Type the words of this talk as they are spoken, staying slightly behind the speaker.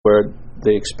where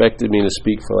they expected me to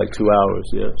speak for like 2 hours,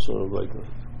 sort of like a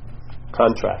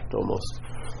contract almost.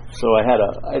 So I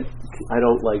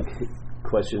don't like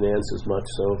question and answers much,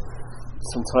 so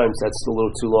sometimes that's a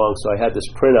little too long. So I had this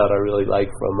printout I really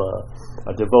like from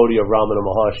a devotee of Ramana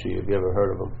Maharshi, if you ever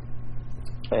heard of him.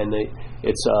 And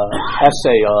it's an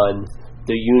essay on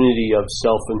the unity of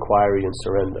self-inquiry and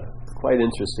surrender. Quite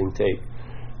interesting take.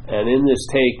 And in this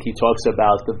take, he talks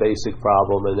about the basic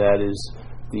problem, and that is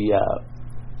the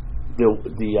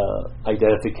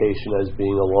identification as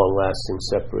being a long-lasting,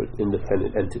 separate,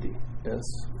 independent entity. Yes,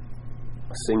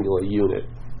 a singular unit,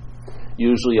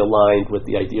 usually aligned with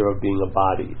the idea of being a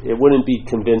body. It wouldn't be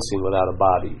convincing without a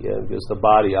body, because the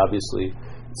body obviously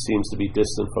seems to be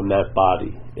distant from that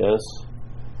body. Yes,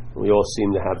 we all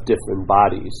seem to have different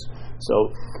bodies.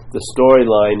 So the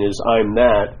storyline is I'm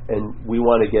that, and we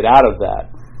want to get out of that.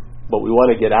 But we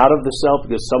want to get out of the self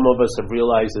because some of us have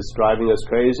realized it's driving us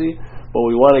crazy. But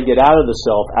we want to get out of the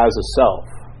self as a self.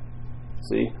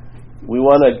 See, we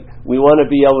want to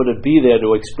be able to be there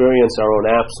to experience our own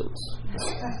absence.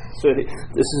 So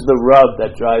this is the rub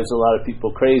that drives a lot of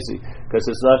people crazy, because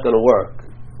it's not going to work.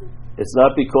 It's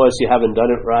not because you haven't done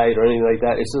it right or anything like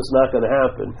that. It's just not going to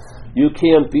happen. You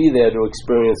can't be there to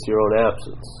experience your own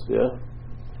absence. Yeah,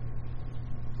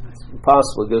 it's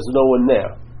impossible because there's no one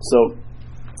there.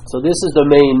 So this is the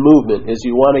main movement, is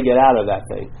you want to get out of that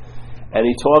thing. And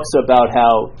he talks about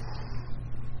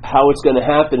how it's going to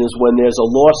happen is when there's a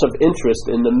loss of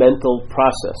interest in the mental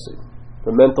processing,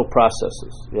 the mental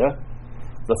processes,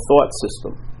 the thought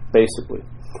system, basically.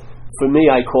 For me,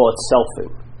 I call it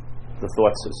selfing, the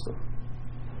thought system.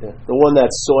 The one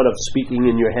that's sort of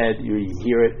speaking in your head, you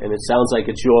hear it, and it sounds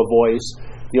like it's your voice.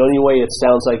 The only way it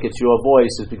sounds like it's your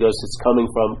voice is because it's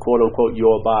coming from, quote-unquote,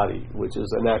 your body, which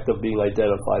is an act of being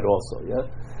identified also,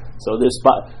 So this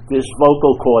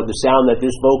vocal cord, the sound that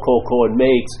this vocal cord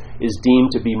makes is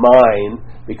deemed to be mine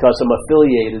because I'm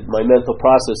affiliated, my mental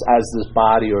process, as this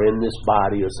body or in this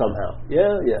body or somehow.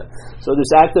 So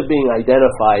this act of being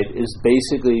identified is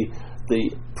basically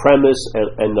the premise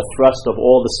and the thrust of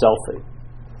all the selfing.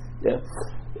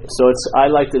 So I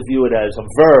like to view it as a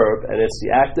verb, and it's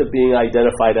the act of being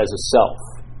identified as a self.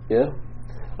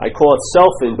 I call it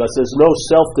selfing because there's no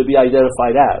self to be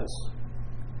identified as.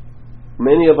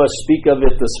 Many of us speak of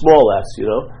it the small s,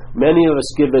 Many of us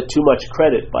give it too much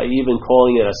credit by even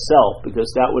calling it a self, because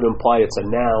that would imply it's a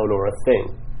noun or a thing.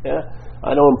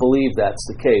 I don't believe that's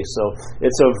the case. So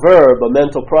it's a verb, a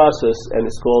mental process, and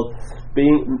it's called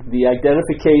being the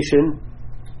identification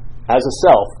as a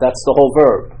self. That's the whole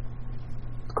verb.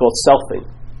 It's called selfing.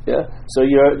 So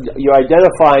you're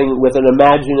identifying with an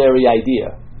imaginary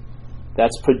idea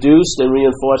that's produced and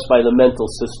reinforced by the mental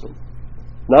system,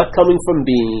 not coming from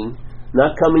being,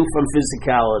 not coming from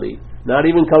physicality, not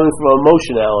even coming from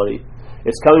emotionality.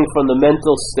 It's coming from the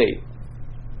mental state,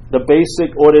 the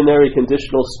basic, ordinary,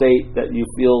 conditional state that you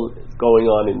feel going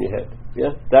on in your head.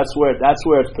 That's where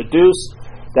it's produced.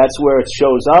 That's where it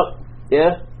shows up.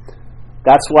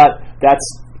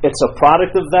 It's a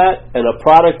product of that, and a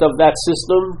product of that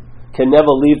system can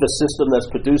never leave the system that's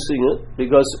producing it,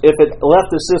 because if it left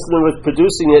the system that was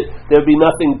producing it, there'd be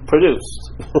nothing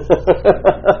produced.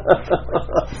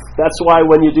 That's why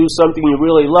when you do something you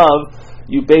really love,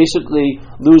 you basically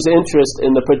lose interest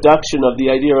in the production of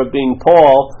the idea of being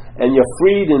Paul, and you're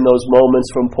freed in those moments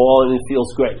from Paul, and it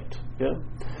feels great.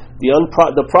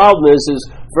 The problem is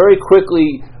very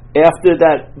quickly after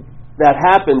that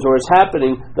happens or is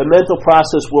happening, the mental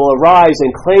process will arise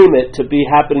and claim it to be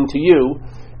happening to you,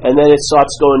 and then it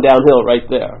starts going downhill right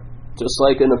there. Just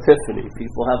like an epiphany.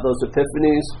 People have those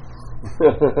epiphanies.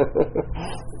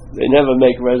 They never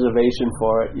make reservation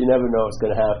for it. You never know what's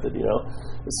going to happen,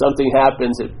 If something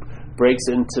happens, it breaks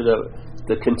into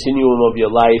the continuum of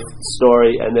your life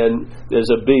story, and then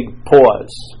there's a big pause,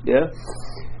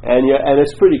 And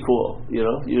it's pretty cool,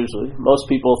 usually. Most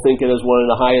people think it is one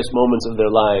of the highest moments of their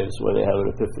lives when they have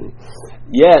an epiphany.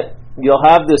 Yet, you'll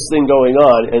have this thing going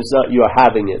on, and it's not you're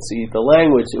having it. See, the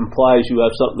language implies you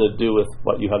have something to do with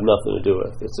what you have nothing to do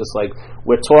with. It's just like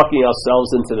we're talking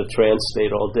ourselves into the trance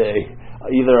state all day,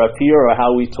 either up here or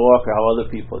how we talk or how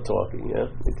other people are talking.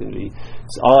 It can be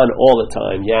it's on all the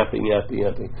time, yapping.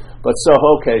 But so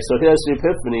here's the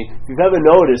epiphany. If you've ever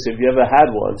noticed, if you ever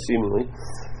had one, seemingly,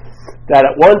 that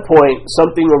at one point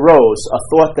something arose, a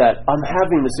thought that I'm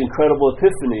having this incredible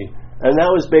epiphany, and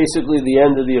that was basically the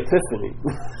end of the epiphany.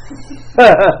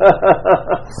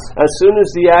 As soon as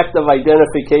the act of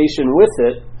identification with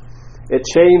it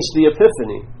changed the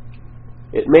epiphany.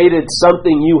 It made it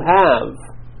something you have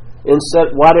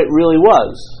instead what it really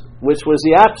was, which was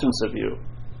the absence of you.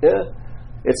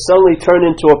 It suddenly turned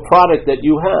into a product that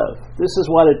you have. This is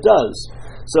what it does.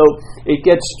 So it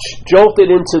gets jolted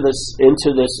into the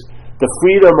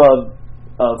freedom of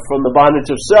from the bondage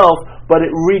of self, but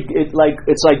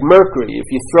it's like mercury. If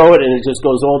you throw it and it just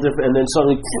goes all different, and then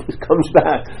suddenly it comes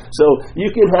back. So you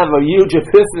can have a huge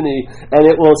epiphany, and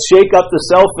it will shake up the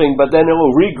selfing, but then it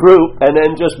will regroup and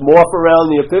then just morph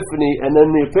around the epiphany, and then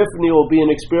the epiphany will be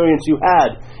an experience you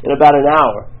had in about an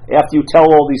hour. After you tell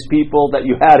all these people that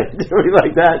you had it, everything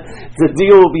like that, the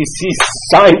deal will be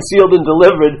signed, sealed, and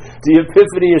delivered. The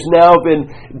epiphany has now been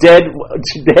dead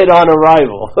on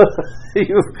arrival.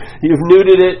 You've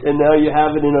neutered it, and now you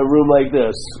have it in a room like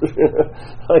this,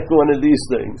 like one of these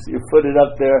things. You put it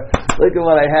up there. Look at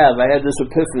what I have. I had this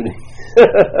epiphany,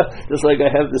 just like I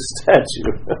have this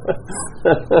statue.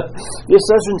 This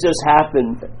doesn't just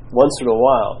happen once in a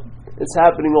while. It's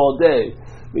happening all day.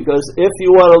 Because if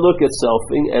you want to look at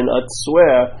selfing, and I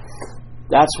swear,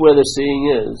 that's where the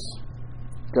seeing is.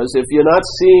 Because if you're not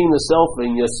seeing the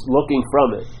selfing, you're looking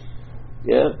from it.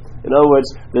 Yeah? In other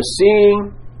words, the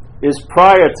seeing is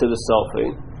prior to the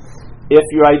selfing. If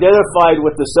you're identified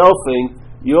with the selfing,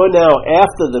 you're now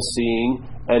after the seeing,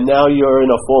 and now you're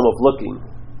in a form of looking,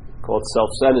 called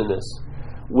self-centeredness,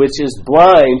 which is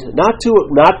blind, not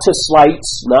to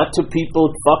slights, not to people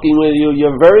fucking with you.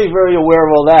 You're very, very aware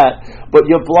of all that, but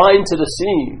you're blind to the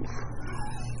seeing.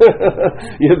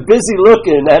 You're busy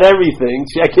looking at everything,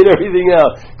 checking everything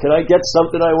out. Can I get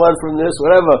something I want from this?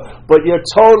 Whatever. But you're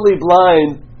totally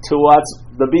blind to what's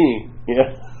the being.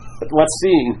 Yeah? What's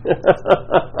seeing.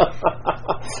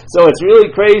 So it's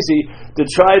really crazy to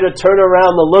try to turn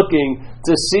around the looking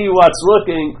to see what's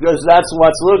looking, because that's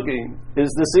what's looking,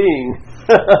 is the seeing.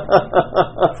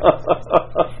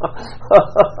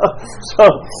 So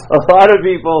a lot of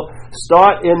people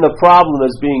start in the problem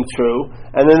as being true,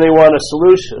 and then they want a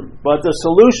solution. But the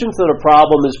solution to the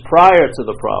problem is prior to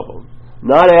the problem,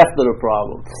 not after the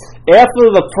problem.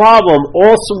 After the problem,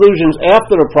 all solutions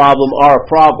after the problem are a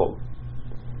problem.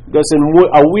 Because in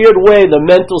a weird way, the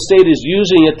mental state is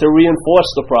using it to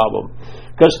reinforce the problem.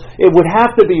 Because it would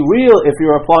have to be real if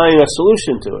you're applying a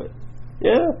solution to it.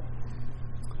 Yeah?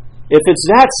 If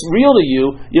that's real to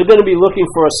you, you're going to be looking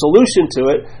for a solution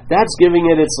to it. That's giving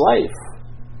it its life.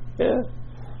 Yeah?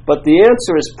 But the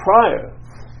answer is prior.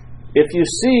 If you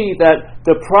see that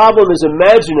the problem is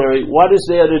imaginary, what is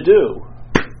there to do?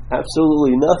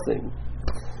 Absolutely nothing.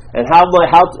 And how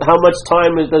much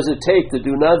time does it take to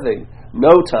do nothing?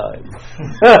 No time.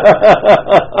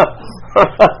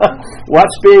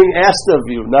 What's being asked of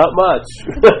you? Not much.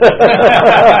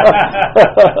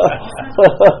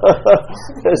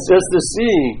 It's just the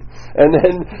seeing. And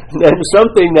then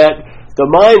something that the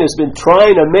mind has been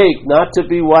trying to make not to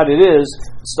be what it is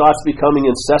starts becoming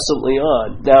incessantly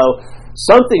on. Now,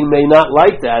 something may not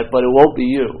like that, but it won't be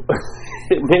you.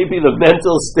 It may be the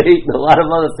mental state and a lot of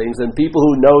other things, and people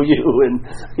who know you and,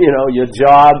 your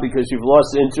job because you've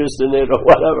lost interest in it or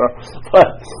whatever.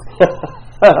 But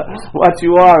what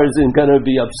you are isn't going to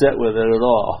be upset with it at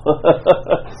all.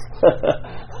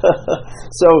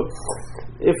 So,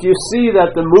 if you see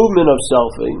that the movement of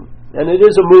selfing, and it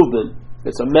is a movement,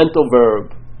 it's a mental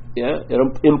verb, yeah, it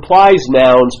implies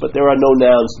nouns, but there are no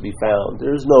nouns to be found.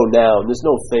 There's no noun, there's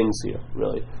no things here,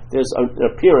 really. There's an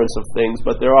appearance of things,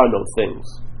 but there are no things.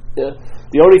 Yeah?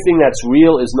 The only thing that's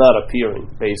real is not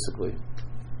appearing, basically.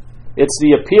 It's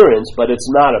the appearance, but it's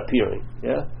not appearing.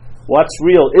 Yeah? What's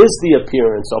real is the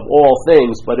appearance of all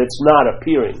things, but it's not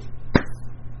appearing.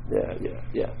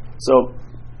 Yeah. So,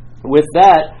 with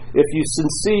that, if you can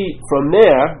see from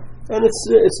there, and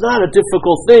it's not a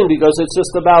difficult thing, because it's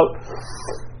just about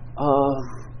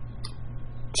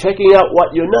checking out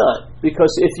what you're not.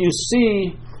 Because if you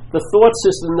see the thought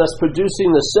system that's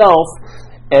producing the self,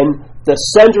 and the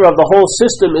center of the whole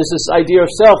system is this idea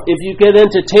of self, if you get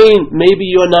entertained, maybe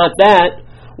you're not that,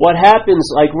 what happens,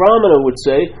 like Ramana would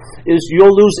say, is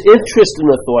you'll lose interest in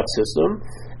the thought system,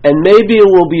 and maybe it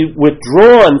will be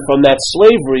withdrawn from that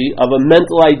slavery of a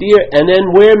mental idea, and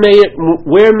then where may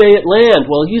it land?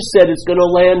 Well, he said it's going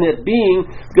to land at being,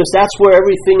 because that's where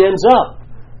everything ends up,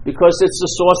 because it's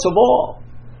the source of all.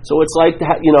 So it's like,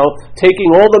 taking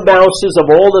all the bounces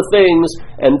of all the things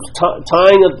and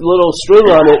tying a little string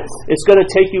on it, it's going to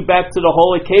take you back to the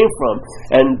hole it came from.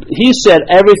 And he said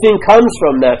everything comes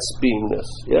from that beingness.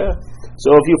 Yeah?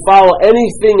 So if you follow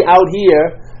anything out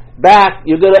here back,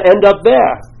 you're going to end up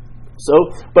there. So,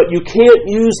 but you can't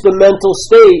use the mental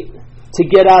state to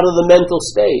get out of the mental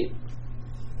state.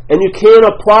 And you can't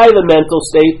apply the mental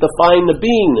state to find the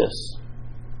beingness.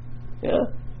 Yeah?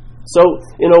 So,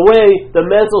 in a way, the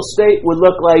mental state would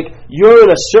look like you're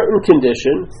in a certain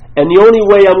condition, and the only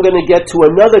way I'm going to get to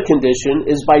another condition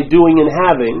is by doing and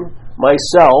having,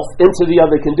 myself into the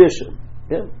other condition.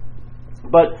 Yeah?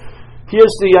 But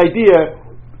here's the idea.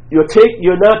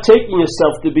 You're not taking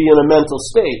yourself to be in a mental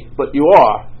state, but you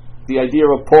are. The idea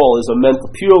of Paul is a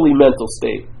purely mental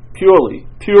state.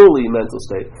 Purely mental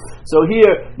state. So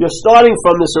here, you're starting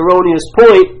from this erroneous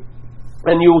point,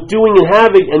 and you're doing and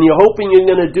having, and you're hoping you're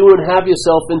going to do and have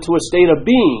yourself into a state of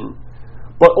being.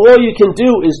 But all you can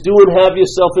do is do and have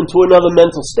yourself into another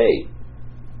mental state.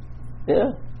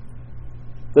 Yeah?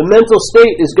 The mental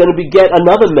state is going to beget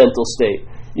another mental state.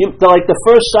 Like the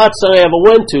first satsang I ever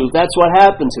went to, that's what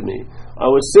happened to me. I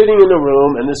was sitting in the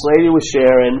room, and this lady was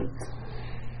sharing,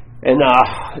 and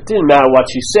it didn't matter what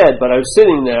she said, but I was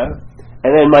sitting there,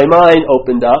 and then my mind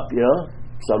opened up,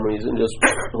 for some reason, just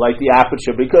like the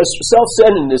aperture, because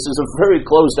self-centeredness is a very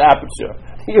closed aperture.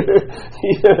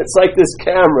 It's like this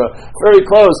camera, very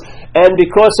close. And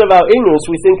because of our ignorance,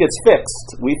 we think it's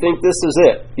fixed. We think this is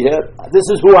it. Yeah, this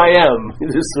is who I am.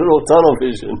 This little tunnel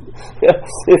vision. Yeah?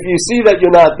 If you see that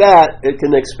you're not that, it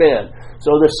can expand.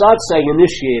 So the satsang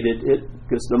initiated it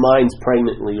because the mind's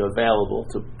pregnantly available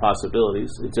to possibilities.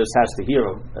 It just has to hear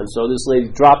them. And so this lady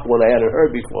dropped one I hadn't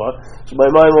heard before. So my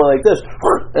mind went like this.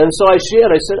 And so I shared.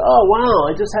 I said, oh,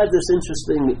 wow, I just had this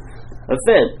interesting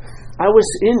event. I was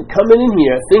coming in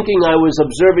here thinking I was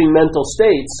observing mental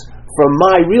states from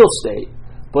my real state.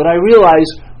 But I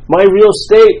realized my real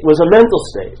state was a mental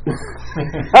state.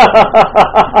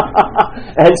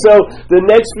 And so the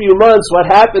next few months, what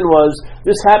happened was,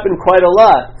 this happened quite a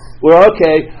lot. Where,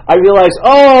 I realized,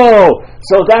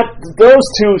 so that those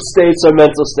two states are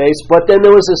mental states, but then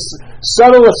there was a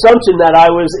subtle assumption that I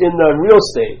was in the real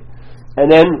state. And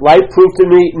then light proved to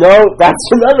me, no, that's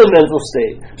another mental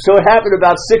state. So it happened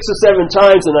about 6 or 7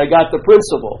 times, and I got the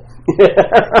principle.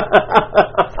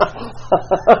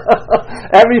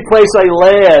 Every place I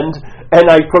land and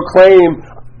I proclaim,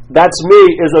 that's me,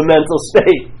 is a mental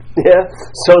state. Yeah,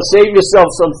 so save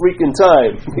yourself some freaking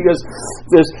time, because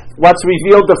what's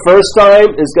revealed the first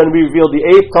time is going to be revealed the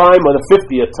 8th time or the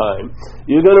 50th time.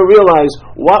 You're going to realize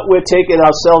what we're taking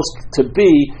ourselves to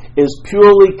be is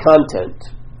purely content.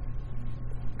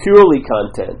 Purely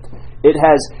content. It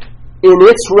has, in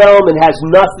its realm, it has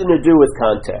nothing to do with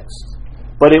context,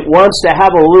 but it wants to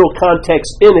have a little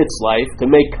context in its life to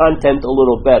make content a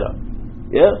little better.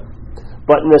 Yeah,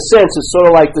 but in a sense, it's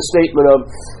sort of like the statement of.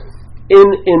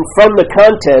 From the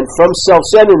content, from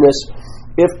self-centeredness,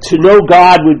 if to know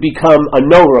God would become a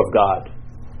knower of God.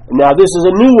 Now, this is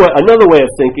another way of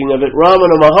thinking of it.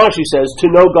 Ramana Maharshi says, to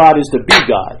know God is to be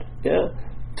God. Yeah,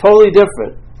 totally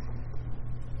different.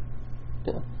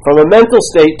 Yeah. From a mental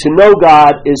state, to know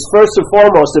God is first and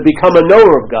foremost to become a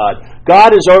knower of God.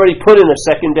 God is already put in a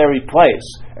secondary place,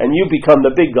 and you become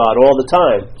the big God all the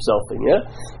time, selfing. Yeah,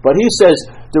 but he says.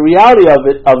 The reality of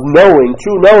it, of knowing,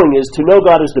 true knowing, is to know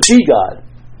God is to be God.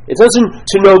 It doesn't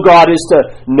to know God is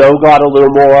to know God a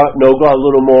little more, know God a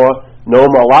little more,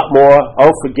 know Him a lot more,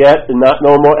 forget and not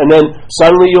know more, and then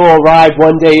suddenly you'll arrive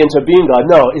one day into being God.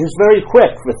 No, it is very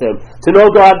quick with Him. To know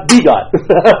God, be God.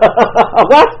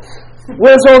 What?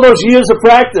 Where's all those years of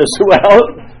practice?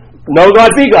 Well, know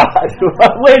God, be God.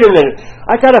 Wait a minute.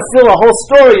 I got to fill a whole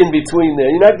story in between there.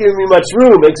 You're not giving me much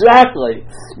room. Exactly.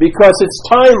 Because it's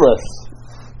timeless.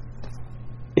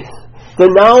 The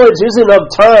knowledge isn't of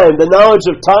time, the knowledge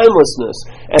of timelessness.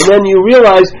 And then you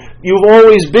realize you've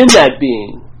always been that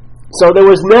being. So there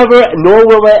was never, nor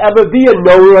will there ever be a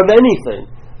knower of anything.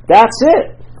 That's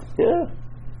it. Yeah.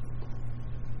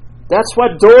 That's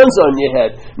what dawns on your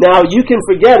head. Now, you can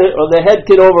forget it, or the head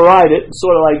can override it. It's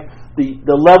sort of like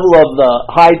the level of the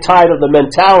high tide of the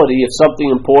mentality. If something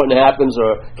important happens,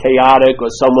 or chaotic, or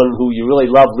someone who you really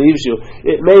love leaves you,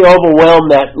 it may overwhelm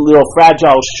that little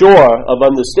fragile shore of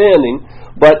understanding.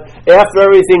 But after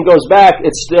everything goes back,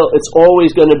 it's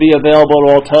always going to be available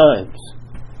at all times.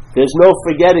 There's no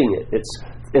forgetting it.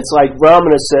 It's like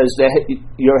Ramana says,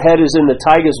 your head is in the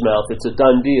tiger's mouth. It's a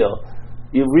done deal.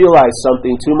 You realize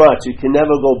something too much. You can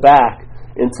never go back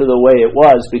into the way it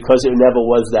was, because it never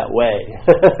was that way.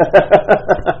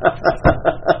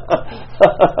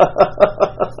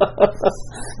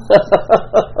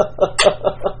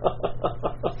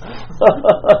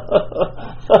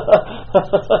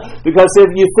 Because if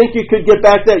you think you could get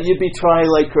back there, you'd be trying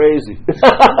like crazy.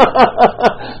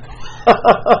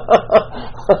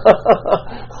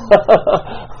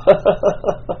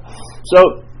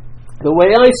 So the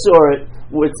way I saw it,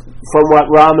 from what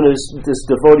this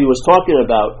devotee was talking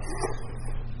about,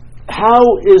 how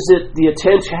is it the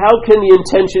attention? How can the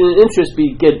intention and interest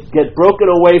get broken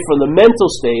away from the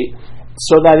mental state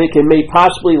so that it may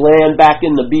possibly land back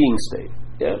in the being state?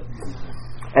 Yeah.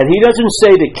 And he doesn't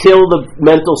say to kill the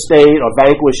mental state or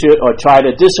vanquish it or try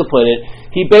to discipline it.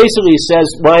 he basically says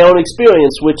my own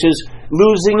experience, which is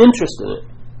losing interest in it.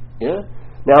 Yeah.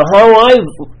 Now, how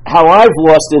I've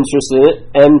lost interest in it,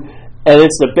 and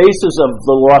it's the basis of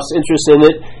the lost interest in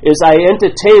it, is I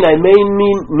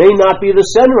may not be the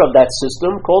center of that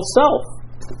system called self.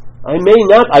 I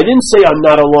didn't say I'm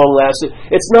not a long-lasting.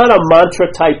 It's not a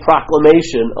mantra-type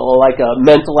proclamation or like a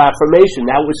mental affirmation.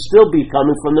 That would still be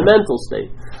coming from the mental state.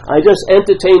 I just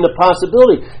entertain the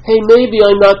possibility, hey, maybe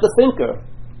I'm not the thinker.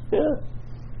 Yeah.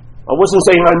 I wasn't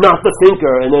saying I'm not the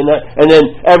thinker, and then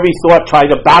every thought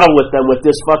tried to battle with them with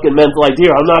this fucking mental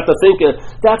idea. I'm not the thinker.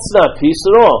 That's not peace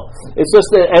at all. It's just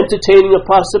entertaining a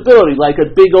possibility, like a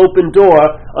big open door.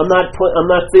 I'm not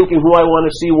thinking who I want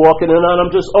to see walking in on. I'm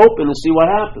just open to see what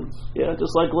happens. Yeah,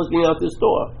 just like looking out this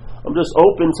door. I'm just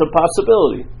open to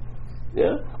possibility.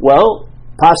 Yeah. Well,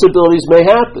 possibilities may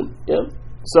happen. Yeah.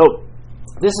 So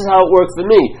this is how it worked for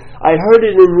me. I heard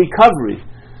it in recovery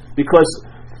because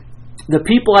the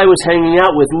people I was hanging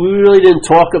out with, we really didn't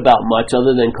talk about much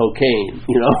other than cocaine.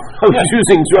 You know, I was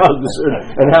using drugs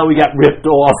and how we got ripped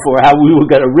off, or how we were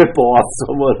going to rip off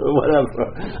someone, or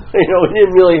whatever. You know, we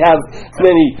didn't really have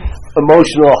many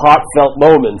emotional, heartfelt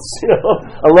moments. You know,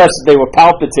 unless they were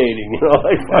palpitating. You know,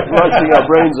 like rushing our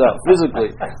brains out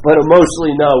physically, but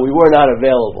emotionally, no, we were not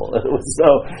available. So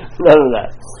none of that.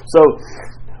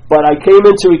 But I came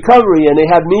into recovery, and they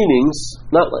had meetings,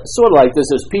 sort of like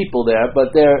this as people there,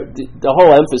 but the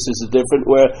whole emphasis is different,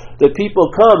 where the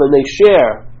people come and they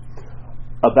share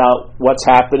about what's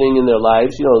happening in their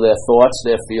lives, you know, their thoughts,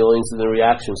 their feelings, and their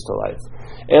reactions to life.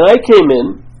 And I came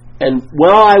in, and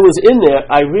while I was in there,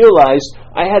 I realized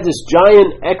I had this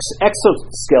giant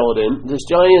exoskeleton, this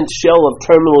giant shell of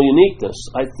terminal uniqueness.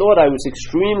 I thought I was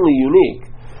extremely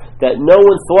unique, that no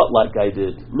one thought like I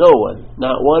did. No one.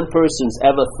 Not one person's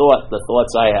ever thought the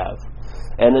thoughts I have.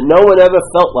 And that no one ever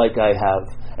felt like I have.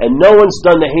 And no one's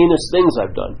done the heinous things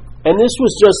I've done. And this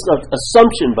was just an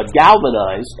assumption, but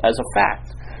galvanized as a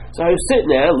fact. So I was sitting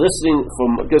there listening,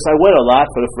 because I went a lot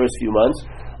for the first few months,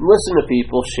 listening to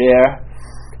people share,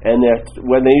 and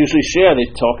when they usually share, they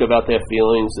talk about their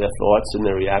feelings, their thoughts, and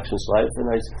their reactions to life. And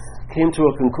I came to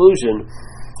a conclusion.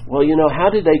 Well, you know, how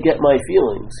did they get my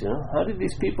feelings? You know, how did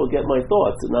these people get my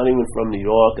thoughts? They're not even from New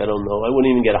York. I don't know. I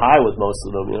wouldn't even get high with most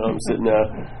of them. You know, I'm sitting there.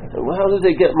 Well, how did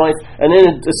they get my? And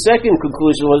then the second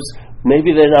conclusion was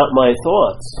maybe they're not my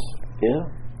thoughts.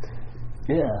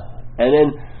 Yeah. And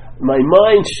then my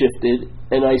mind shifted,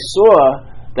 and I saw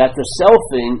that the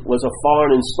selfing was a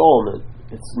foreign installment.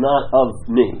 It's not of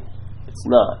me. It's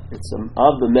not. It's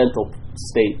of the mental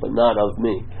state, but not of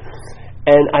me.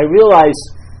 And I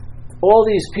realized all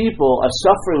these people are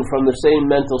suffering from the same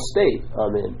mental state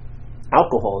I'm in.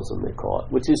 Alcoholism, they call it,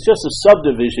 which is just a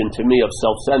subdivision to me of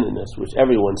self-centeredness, which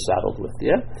everyone's saddled with,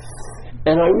 yeah?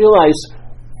 And I realized,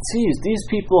 geez, these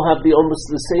people have almost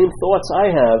the same thoughts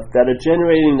I have that are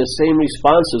generating the same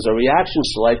responses or reactions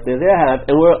to life that they have,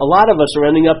 and a lot of us are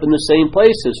ending up in the same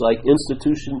places, like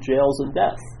institution, jails, and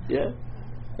death, yeah?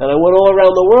 And I went all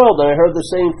around the world and I heard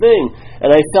the same thing.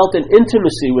 And I felt an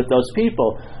intimacy with those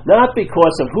people, not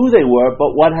because of who they were,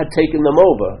 but what had taken them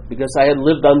over. Because I had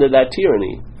lived under that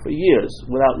tyranny for years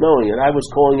without knowing it. I was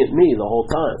calling it me the whole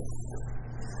time.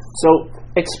 So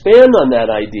expand on that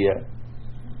idea.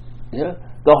 Yeah?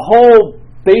 The whole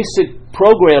basic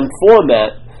program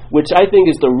format, which I think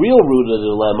is the real root of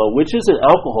the dilemma, which isn't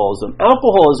alcoholism.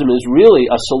 Alcoholism is really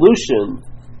a solution,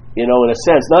 you know, in a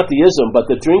sense, not the ism,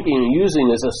 but the drinking and using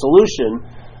is a solution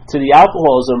to the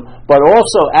alcoholism, but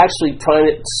also actually trying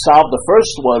to solve the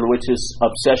first one, which is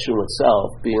obsession with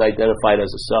self, being identified as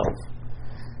a self.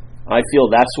 I feel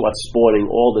that's what's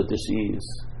spawning all the disease,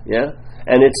 yeah?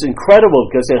 And it's incredible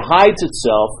because it hides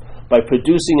itself by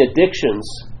producing addictions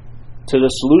to the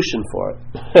solution for it.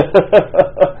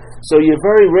 So you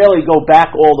very rarely go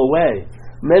back all the way.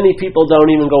 Many people don't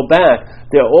even go back.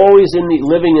 They're always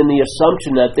living in the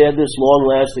assumption that they're this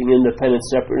long-lasting, independent,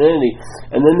 separate entity.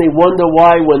 And then they wonder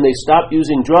why, when they stop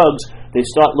using drugs, they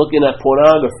start looking at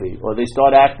pornography, or they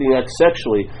start acting out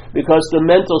sexually, because the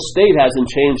mental state hasn't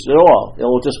changed at all. It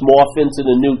will just morph into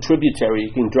the new tributary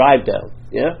you can drive down.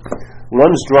 Yeah,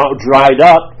 one's dried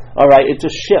up. All right, it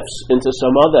just shifts into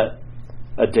some other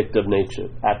addictive nature,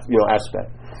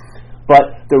 aspect.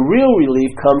 But the real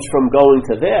relief comes from going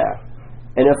to there.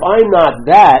 And if I'm not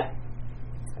that,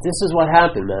 this is what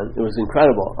happened, man. It was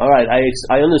incredible. All right,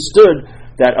 I understood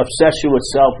that obsession with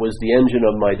self was the engine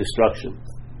of my destruction.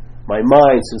 My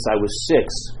mind, since I was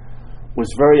 6,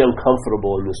 was very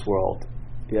uncomfortable in this world.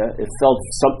 Yeah, it felt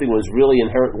something was really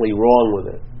inherently wrong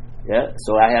with it. Yeah,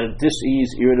 so I had a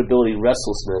dis-ease, irritability,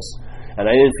 restlessness, and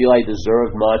I didn't feel I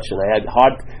deserved much. And I had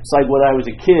it's like when I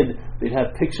was a kid, they'd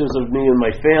have pictures of me and my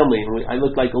family, and I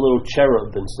looked like a little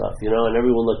cherub and stuff, and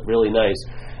everyone looked really nice.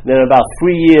 And then about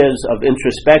 3 years of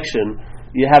introspection,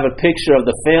 you have a picture of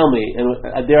the family, and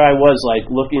there I was, like,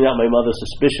 looking at my mother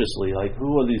suspiciously, like,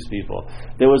 who are these people?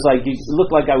 There was, like, it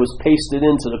looked like I was pasted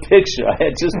into the picture. I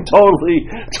had just totally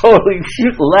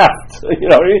left.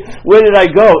 You know what I mean? Where did I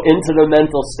go? Into the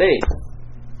mental state.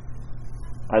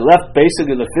 I left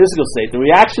basically the physical state. The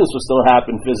reactions would still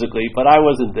happen physically, but I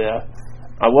wasn't there.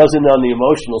 I wasn't on the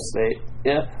emotional state.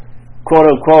 Yeah? Quote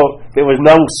unquote, there was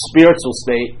no spiritual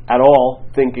state at all,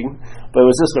 thinking, but it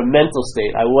was just a mental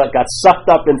state. I got sucked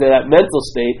up into that mental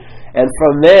state, and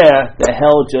from there, the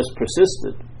hell just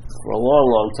persisted for a long,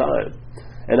 long time.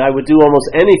 And I would do almost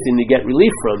anything to get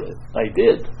relief from it. I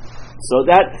did. So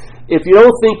that, if you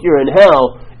don't think you're in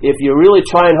hell, if you're really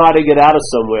trying hard to get out of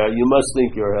somewhere, you must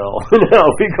think you're hell.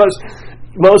 Because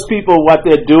most people, what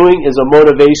they're doing is a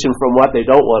motivation from what they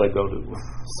don't want to go to.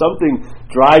 Something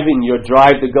driving your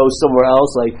drive to go somewhere else,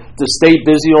 like to stay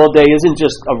busy all day, isn't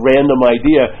just a random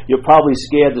idea. You're probably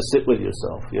scared to sit with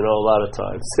yourself, a lot of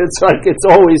times. It's like it's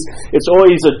always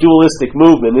a dualistic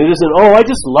movement. It isn't, oh, I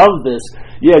just love this.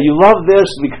 Yeah, you love this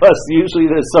because usually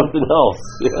there's something else.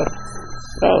 Yeah.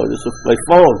 Oh, this is my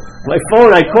phone. My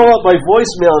phone, I call up my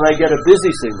voicemail and I get a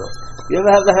busy signal. You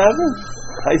ever have that happen?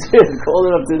 I did. Called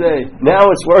it up today. Now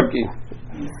it's working.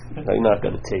 I'm not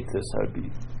going to take this.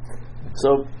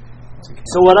 So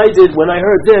what I did when I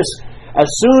heard this, as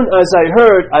soon as I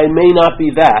heard, I may not be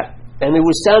that, and it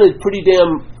sounded pretty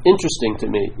damn interesting to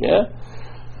me. Yeah,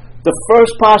 the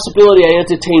first possibility I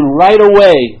entertained right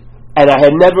away, and I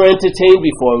had never entertained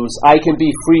before, was I can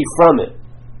be free from it.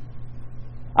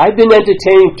 I've been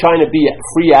entertaining trying to be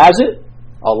free as it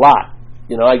a lot.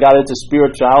 I got into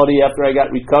spirituality after I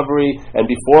got recovery, and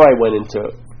before I went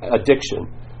into addiction.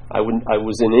 I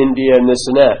was in India and this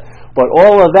and that. But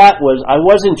all of that was,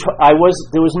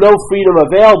 there was no freedom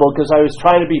available because I was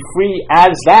trying to be free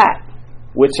as that,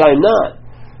 which I'm not.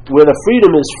 Where the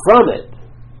freedom is from it.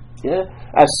 Yeah?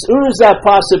 As soon as that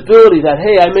possibility that,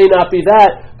 hey, I may not be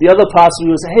that, the other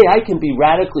possibility was, hey, I can be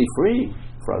radically free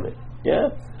from it.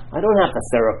 Yeah? I don't have to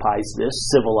therapize this,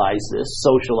 civilize this,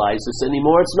 socialize this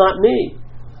anymore. It's not me.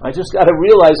 I just got to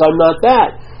realize I'm not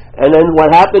that. And then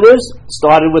what happened is,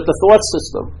 started with the thought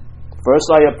system.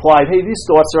 First I applied, hey, these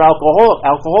thoughts are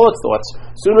alcoholic thoughts.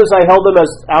 As soon as I held them as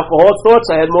alcoholic thoughts,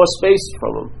 I had more space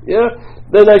from them. Yeah?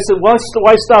 Then I said, why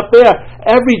stop there?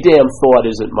 Every damn thought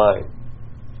isn't mine.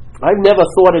 I've never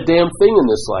thought a damn thing in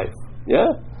this life. Yeah?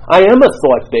 I am a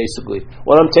thought, basically.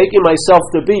 What I'm taking myself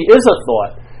to be is a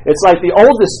thought. It's like the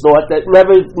oldest thought that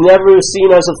never is seen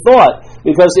as a thought,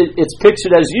 because it's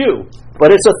pictured as you.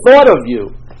 But it's a thought of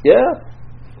you. Yeah?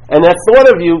 And that thought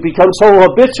of you becomes so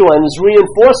habitual and is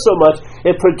reinforced so much,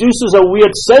 it produces a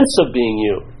weird sense of being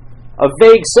you. A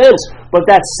vague sense. But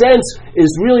that sense is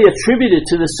really attributed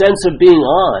to the sense of being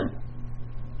on.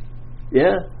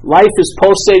 Yeah? Life is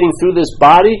pulsating through this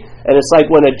body, and it's like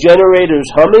when a generator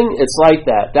is humming, it's like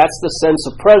that. That's the sense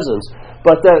of presence.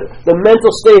 But the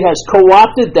mental state has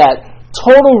co-opted that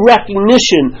total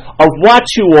recognition of what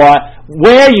you are,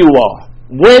 where you are,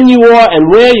 when you are, and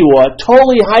where you are,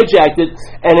 totally hijacked it,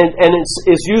 and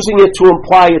it's using it to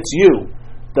imply it's you.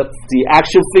 The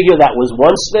action figure that was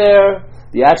once there,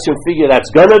 the action figure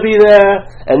that's going to be there,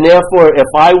 and therefore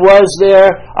if I was there,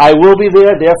 I will be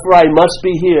there, therefore I must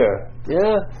be here.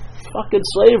 Yeah? Fucking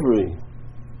slavery.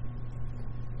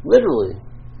 Literally.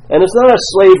 And it's not a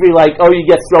slavery like, oh, you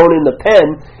get thrown in the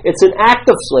pen. It's an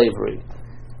act of slavery.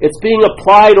 It's being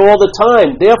applied all the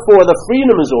time. Therefore, the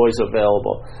freedom is always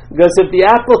available. Because if the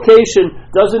application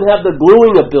doesn't have the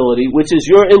gluing ability, which is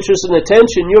your interest and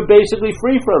attention, you're basically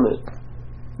free from it.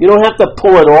 You don't have to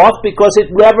pull it off because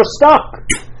it never stuck.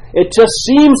 It just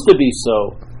seems to be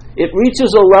so. It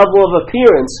reaches a level of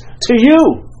appearance to you.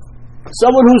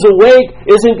 Someone who's awake,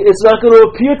 it's not going to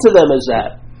appear to them as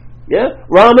that. Yeah?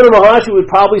 Ramana Maharshi would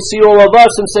probably see all of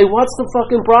us and say, what's the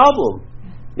fucking problem?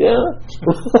 Yeah?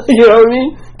 You know what I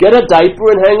mean? Get a diaper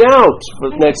and hang out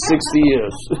for the next 60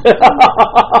 years.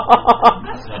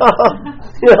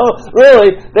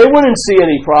 Really, they wouldn't see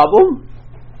any problem.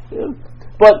 Yeah?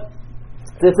 But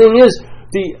the thing is,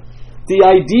 the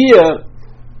idea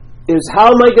is,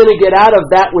 how am I going to get out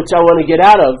of that which I want to get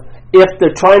out of if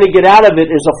the trying to get out of it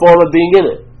is a form of being in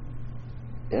it?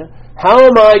 Yeah? How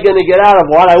am I going to get out of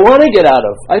what I want to get out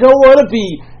of? I don't want to be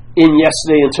in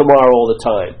yesterday and tomorrow all the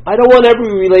time. I don't want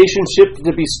every relationship to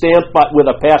be stamped with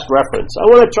a past reference. I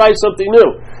want to try something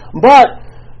new. But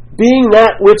being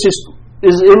that which is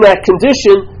in that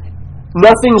condition,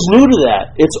 nothing's new to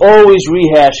that. It's always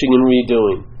rehashing and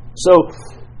redoing. So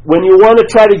when you want to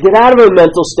try to get out of a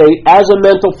mental state as a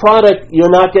mental product, you're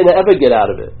not going to ever get out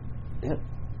of it. Yeah.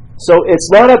 So it's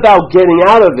not about getting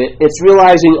out of it, it's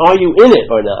realizing, are you in it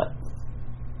or not?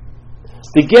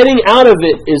 The getting out of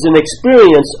it is an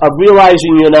experience of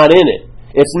realizing you're not in it.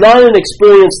 It's not an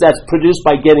experience that's produced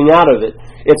by getting out of it.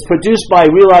 It's produced by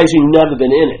realizing you've never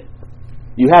been in it.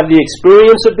 You have the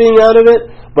experience of being out of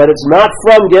it, but it's not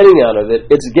from getting out of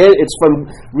it. It's from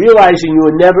realizing you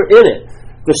were never in it.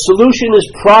 The solution is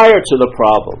prior to the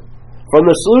problem. From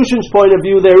the solution's point of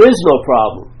view, there is no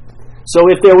problem. So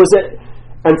if there was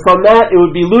and from that, it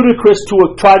would be ludicrous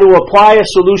to try to apply a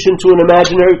solution to an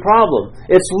imaginary problem.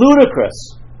 It's ludicrous.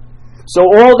 So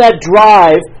all that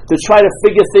drive to try to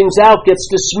figure things out gets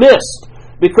dismissed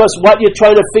because what you're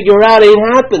trying to figure out ain't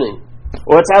happening,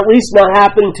 or it's at least not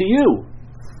happening to you.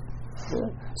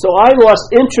 So I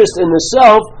lost interest in the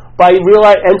self by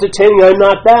entertaining I'm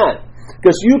not that.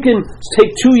 Because you can take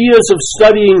 2 years of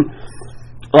studying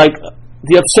like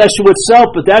the obsession with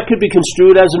self, but that could be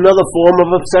construed as another form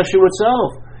of obsession with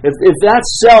self. If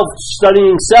that's self,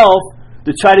 studying self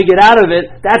to try to get out of it,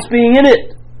 that's being in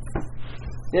it.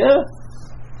 Yeah?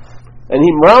 And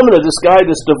Ramana, this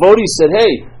devotee said,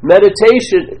 hey,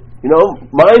 meditation,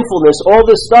 mindfulness, all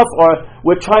this stuff,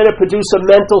 we're trying to produce a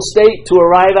mental state to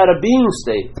arrive at a being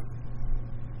state.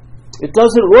 It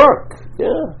doesn't work.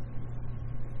 Yeah.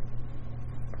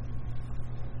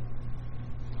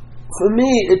 For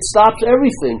me, it stops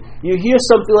everything. You hear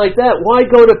something like that, why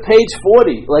go to page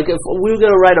 40? Like if we were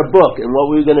going to write a book, and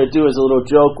what we were going to do as a little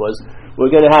joke was,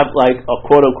 we're going to have like a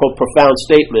quote-unquote profound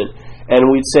statement, and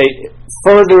we'd say,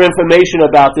 further information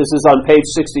about this is on page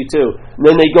 62. And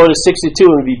then they go to 62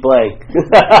 and it'd be blank.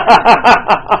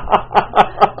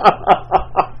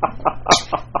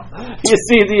 You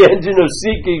see, the engine of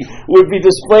seeking would be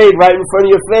displayed right in front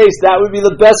of your face. That would be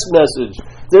the best message.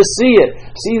 To see it.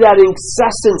 See that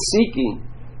incessant seeking,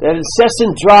 that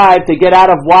incessant drive to get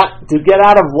out of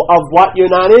what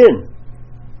you're not in.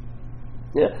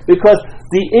 Yeah? Because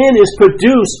the in is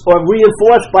produced or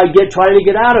reinforced by trying to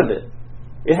get out of it.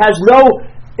 It has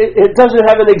it doesn't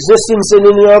have an existence in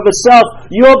and of itself.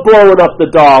 You're blowing up the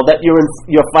doll that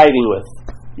you're fighting with.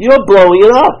 You're blowing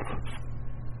it up.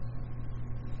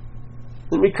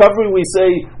 In recovery, we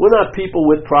say, we're not people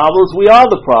with problems, we are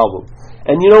the problem.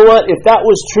 And you know what? If that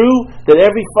was true, then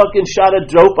every fucking shot of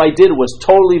dope I did was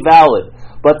totally valid.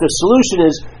 But the solution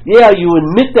is, yeah, you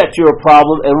admit that you're a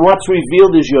problem, and what's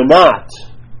revealed is you're not.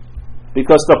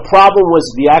 Because the problem was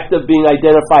the act of being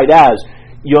identified as.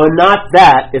 You're not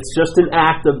that, it's just an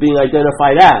act of being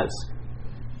identified as.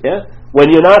 Yeah? When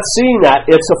you're not seeing that,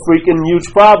 it's a freaking huge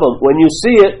problem. When you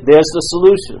see it, there's the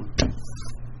solution.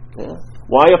 Yeah?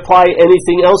 Why apply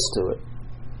anything else to it?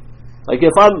 Like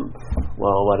if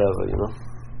whatever,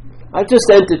 I just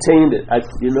entertained it, and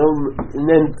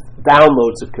then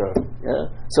downloads occur. Yeah?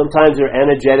 Sometimes they're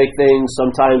energetic things,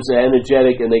 sometimes they're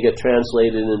energetic and they get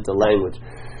translated into language.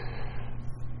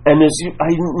 And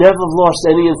I never lost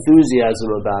any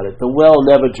enthusiasm about it. The well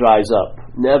never dries up,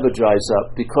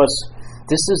 because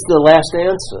this is the last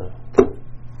answer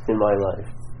in my life.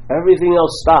 Everything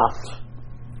else stopped.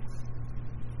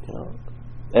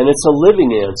 And it's a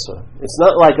living answer. It's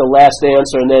not like a last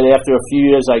answer and then after a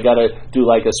few years I got to do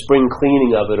like a spring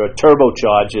cleaning of it or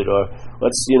turbocharge it or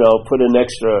let's, put an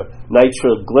extra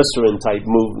nitroglycerin type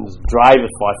move, drive it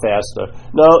far faster.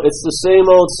 No, it's the same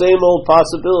old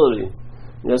possibility.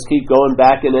 You just keep going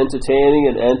back and entertaining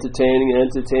it, and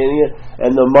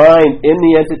the mind in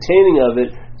the entertaining of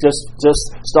it just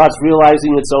starts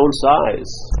realizing its own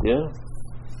size. Yeah.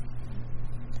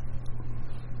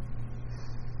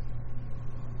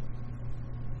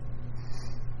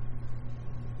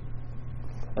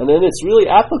 And then it's really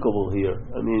applicable here.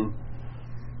 I mean,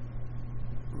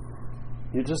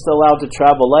 you're just allowed to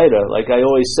travel lighter. Like I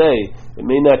always say, it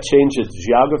may not change the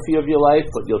geography of your life,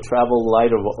 but you'll travel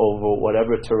lighter over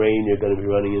whatever terrain you're going to be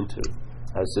running into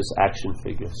as this action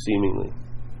figure, seemingly.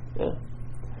 Yeah.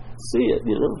 See it,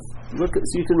 Look,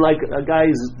 so you can, like a guy,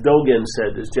 Dogen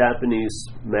said, this Japanese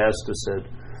master said,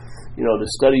 to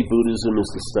study Buddhism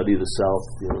is to study the self,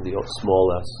 the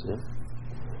small s. Yeah?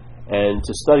 And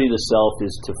to study the self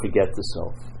is to forget the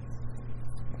self.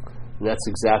 And that's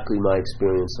exactly my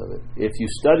experience of it. If you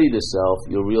study the self,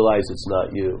 you'll realize it's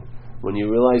not you. When you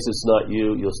realize it's not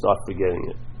you, you'll start forgetting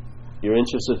it. Your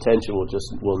interest and attention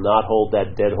will not hold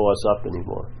that dead horse up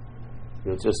anymore.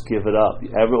 You'll just give it up.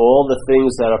 All the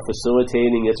things that are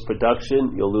facilitating its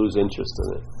production, you'll lose interest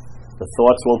in it. The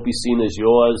thoughts won't be seen as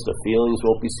yours. The feelings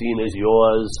won't be seen as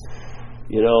yours.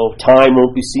 Time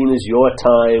won't be seen as your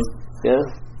time. Yeah.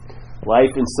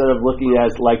 Life, instead of looking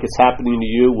at like it's happening to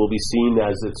you, will be seen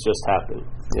as it's just happening.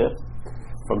 Yeah.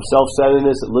 From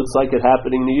self-centeredness, it looks like it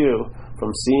happening to you.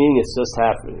 From seeing, it's just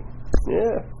happening.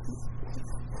 Yeah.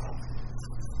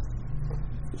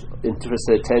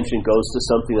 Interested attention goes to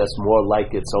something that's more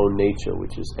like its own nature,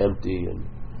 which is empty and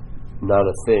not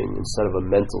a thing, instead of a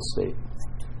mental state.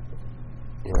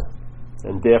 Yeah.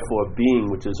 And therefore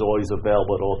being, which is always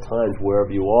available at all times,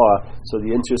 wherever you are. So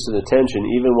the interest and attention,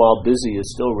 even while busy,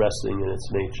 is still resting in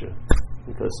its nature,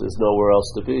 because there's nowhere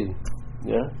else to be.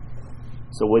 Yeah?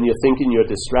 So when you're thinking you're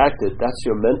distracted, that's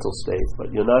your mental state,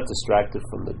 but you're not distracted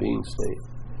from the being state.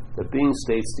 The being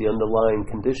state's the underlying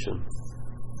condition.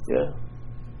 Yeah?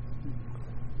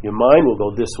 Your mind will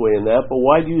go this way and that, but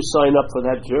why do you sign up for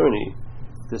that journey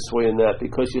this way and that?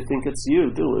 Because you think it's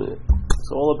you doing it.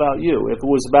 It's all about you. If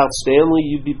it was about Stanley,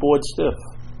 you'd be bored stiff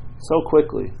so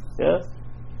quickly. Yeah?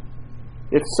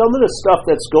 If some of the stuff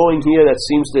that's going here that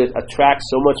seems to attract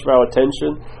so much of our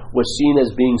attention was seen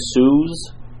as being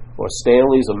Sue's or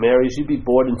Stanley's or Mary's, you'd be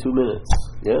bored in 2 minutes.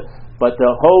 Yeah? But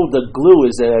the glue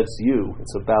is that it's you.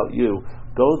 It's about you.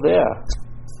 Go there.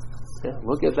 Yeah,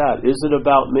 look at that. Is it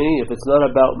about me? If it's not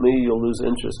about me, you'll lose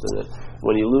interest in it.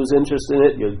 When you lose interest in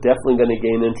it, you're definitely going to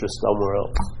gain interest somewhere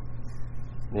else.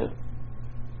 Yeah.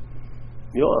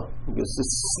 You are. Because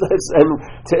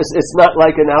it's not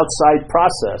like an outside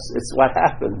process. It's what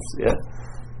happens. Yeah.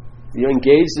 You're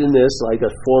engaged in this like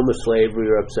a form of slavery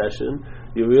or obsession.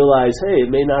 You realize, hey, it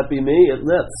may not be me. It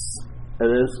lifts. And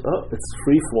then it's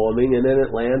free-forming, and then it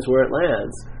lands where it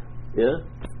lands. Yeah?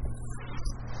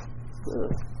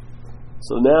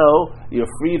 So now you're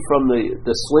freed from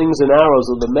the slings and arrows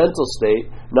of the mental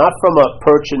state, not from a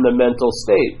perch in the mental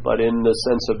state, but in the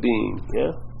sense of being.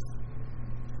 Yeah?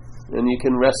 And you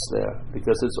can rest there,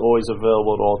 because it's always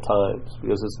available at all times,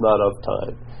 because it's not of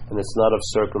time, and it's not of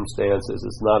circumstances,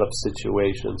 it's not of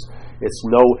situations, it's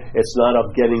not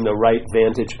of getting the right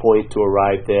vantage point to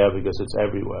arrive there, because it's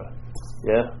everywhere.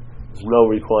 Yeah? There's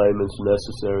no requirements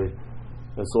necessary.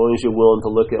 As long as you're willing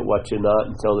to look at what you're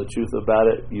not and tell the truth about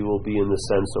it, you will be in the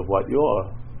sense of what you are.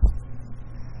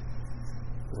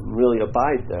 And really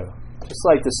abide there. Just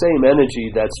like the same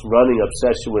energy that's running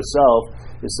obsession with self,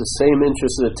 it's the same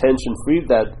interest and attention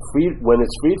when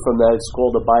it's freed from that, it's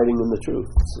called abiding in the truth.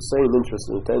 It's the same interest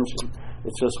and attention.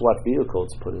 It's just what vehicle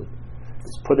it's put in.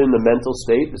 It's put in the mental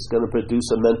state, it's going to produce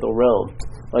a mental realm.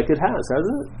 Like it has,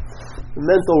 hasn't it? The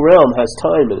mental realm has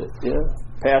time in it, yeah?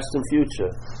 Past and future.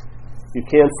 You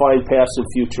can't find past and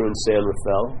future in San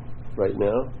Rafael right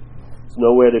now. It's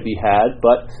nowhere to be had,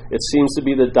 but it seems to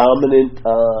be the dominant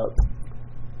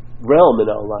realm in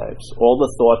our lives. All the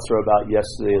thoughts are about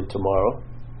yesterday and tomorrow.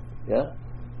 Yeah?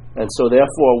 And so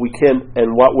therefore we can,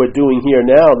 and what we're doing here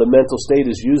now, the mental state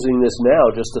is using this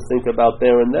now just to think about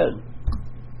there and then.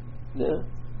 Yeah?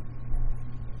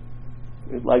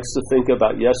 It likes to think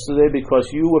about yesterday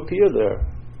because you appear there.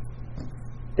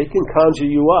 It can conjure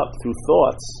you up through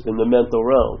thoughts in the mental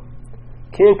realm.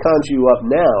 Can't conjure you up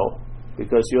now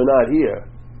because you're not here,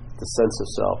 the sense of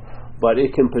self. But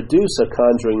it can produce a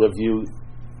conjuring of you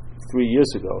 3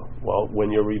 years ago. Well,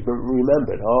 when you're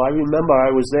remembered. Oh, I remember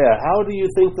I was there. How do you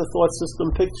think the thought system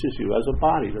pictures you? As a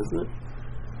body, doesn't it?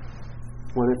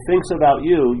 When it thinks about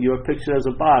you, you're pictured as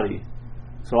a body.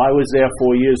 So I was there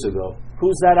 4 years ago.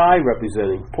 Who's that I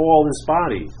representing? Paul, this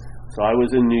body. So I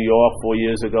was in New York 4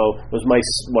 years ago. Was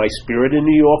my spirit in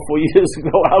New York 4 years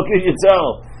ago? How can you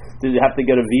tell? Did you have to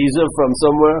get a visa from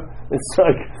somewhere? It's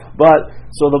like,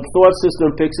 so the thought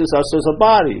system pictures us as a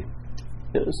body.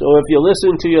 So if you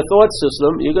listen to your thought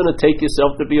system, you're going to take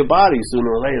yourself to be a body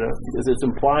sooner or later, because it's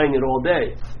implying it all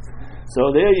day.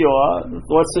 So there you are. The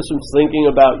thought system's thinking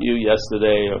about you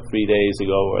yesterday or 3 days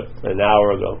ago or an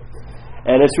hour ago.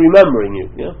 And it's remembering you.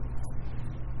 Yeah.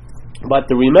 But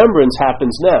the remembrance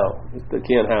happens now. It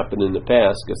can't happen in the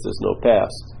past because there's no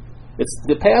past.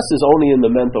 The past is only in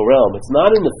the mental realm. It's not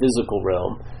in the physical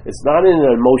realm. It's not in the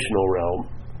emotional realm.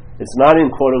 It's not in,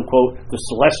 quote unquote, the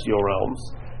celestial realms.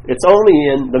 It's only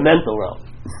in the mental realm.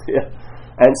 Yeah.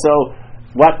 And so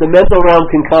what the mental realm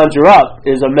can conjure up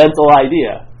is a mental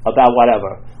idea about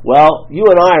whatever. Well, you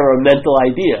and I are a mental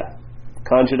idea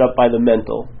conjured up by the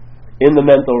mental in the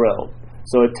mental realm.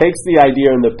 So it takes the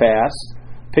idea in the past,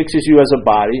 pictures you as a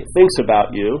body, thinks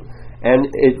about you, and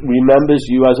it remembers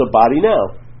you as a body now.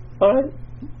 All right?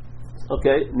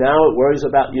 Okay, now it worries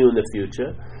about you in the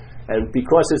future. And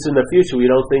because it's in the future, we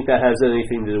don't think that has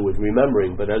anything to do with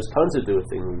remembering, but it has tons to do with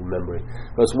things with remembering.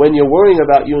 Because when you're worrying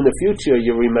about you in the future,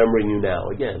 you're remembering you now,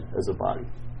 again, as a body.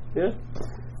 Yeah?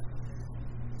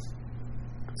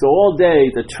 So all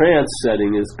day, the trance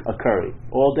setting is occurring.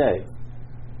 All day.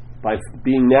 By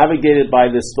being navigated by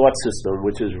this thought system,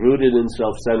 which is rooted in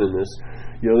self-centeredness,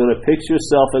 You're going to picture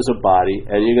yourself as a body,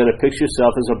 and you're going to picture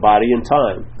yourself as a body in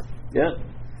time. Yeah?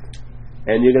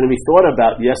 And you're going to be thought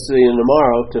about yesterday and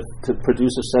tomorrow to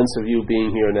produce a sense of you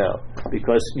being here now.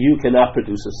 Because you cannot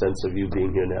produce a sense of you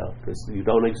being here now, because you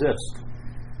don't exist.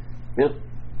 Yeah?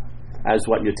 As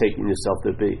what you're taking yourself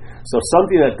to be. So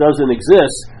something that doesn't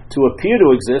exist, to appear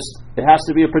to exist, it has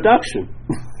to be a production.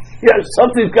 Yeah,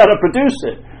 something's got to produce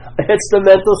it. It's the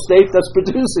mental state that's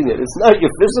producing it. It's not your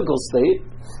physical state.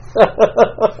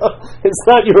 It's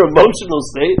not your emotional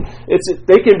state.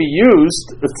 They can be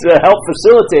used to help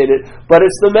facilitate it, but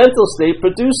it's the mental state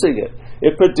producing it.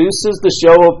 It produces the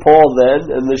show of Paul then,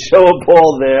 and the show of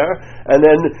Paul there, and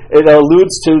then it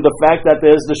alludes to the fact that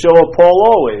there's the show of Paul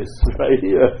always, right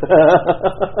here.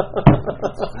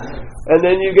 And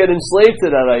then you get enslaved to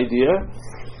that idea,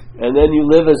 and then you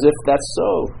live as if that's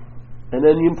so. And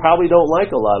then you probably don't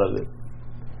like a lot of it.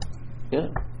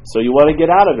 Yeah. So you want to get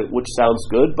out of it, which sounds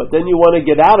good, but then you want to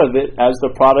get out of it as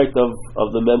the product of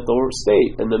the mental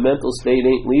state. And the mental state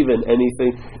ain't leaving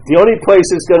anything. The only place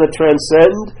it's going to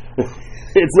transcend,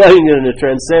 it's not even going to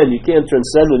transcend. You can't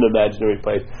transcend an imaginary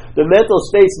place. The mental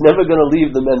state's never going to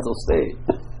leave the mental state.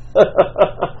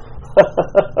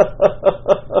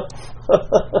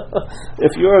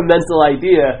 If you're a mental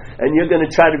idea and you're going to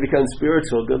try to become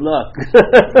spiritual, good luck.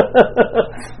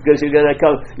 Because you're going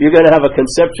to have a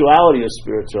conceptuality of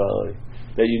spirituality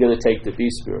that you're going to take to be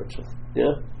spiritual.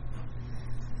 Yeah?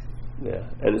 Yeah.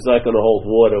 And it's not going to hold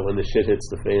water when the shit hits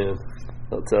the fan.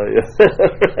 I'll tell you.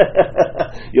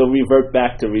 You'll revert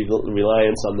back to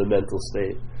reliance on the mental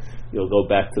state. You'll go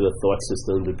back to the thought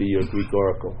system to be your Greek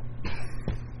oracle.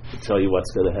 To tell you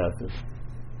what's going to happen.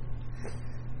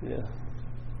 Yeah.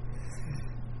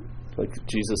 Like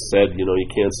Jesus said, you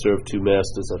can't serve two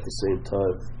masters at the same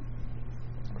time.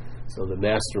 So the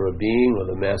master of being or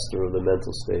the master of the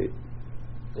mental state.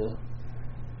 Yeah.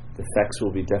 The effects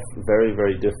will be very,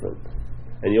 very different.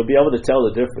 And you'll be able to tell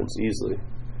the difference easily.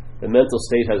 The mental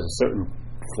state has a certain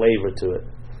flavor to it.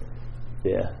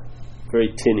 Yeah. Very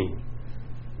tinny.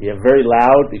 Yeah, very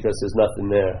loud because there's nothing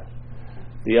there.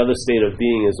 The other state of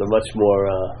being is a much more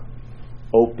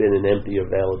open and empty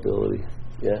availability.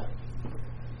 Yeah.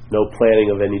 No planning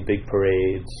of any big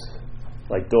parades.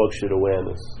 Like dog shit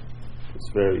awareness. It's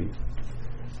very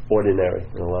ordinary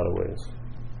in a lot of ways.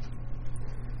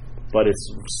 But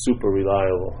it's super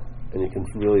reliable. And you can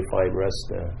really find rest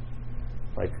there.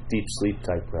 Like deep sleep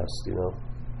type rest,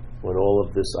 When all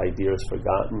of this idea is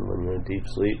forgotten, when you're in deep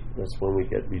sleep, that's when we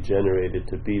get regenerated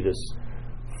to be this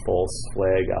false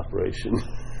flag operation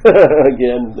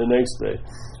again the next day.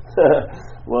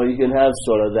 Well, you can have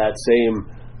sort of that same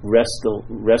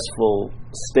restful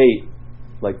state,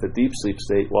 like the deep sleep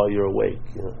state, while you're awake.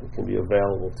 It can be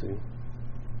available to you.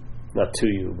 Not to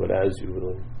you, but as you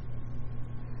really.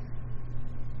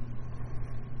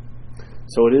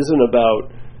 So it isn't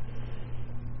about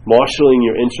marshaling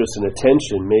your interest and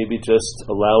attention, maybe just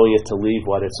allowing it to leave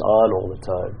what it's on all the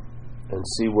time and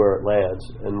see where it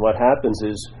lands. And what happens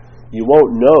is you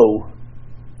won't know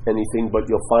anything, but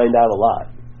you'll find out a lot.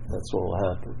 That's what will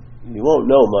happen. You won't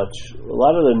know much. A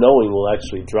lot of the knowing will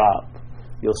actually drop.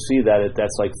 You'll see that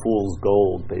that's like fool's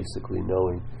gold, basically,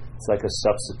 knowing. It's like a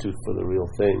substitute for the real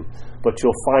thing. But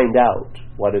you'll find out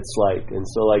what it's like. And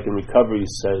so like in recovery it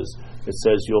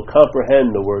says you'll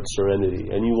comprehend the word serenity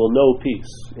and you will know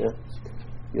peace. Yeah?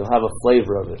 You'll have a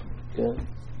flavor of it. Yeah?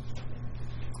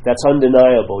 That's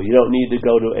undeniable. You don't need to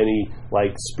go to any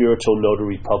like spiritual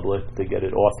notary public to get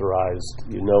it authorized.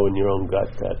 You know in your own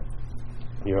gut that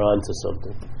you're on to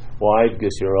something. Well, I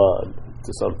guess you're on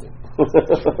to something.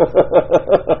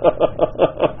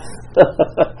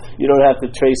 You don't have to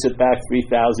trace it back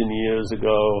 3,000 years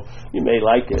ago. You may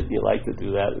like it. You like to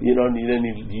do that. You don't need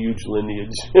any huge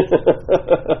lineage.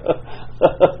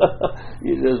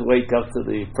 You just wake up to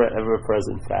the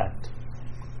ever-present fact.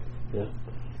 Yeah.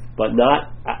 But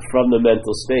not from the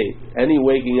mental state. Any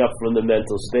waking up from the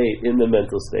mental state, in the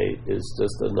mental state, is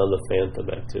just another phantom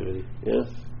activity. Yeah.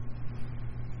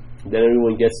 Then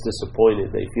everyone gets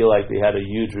disappointed. They feel like they had a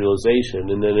huge realization,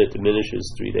 and then it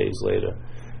diminishes 3 days later,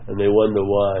 and they wonder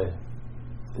why.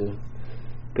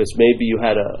 Because maybe you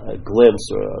had a glimpse,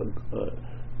 or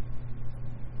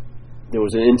there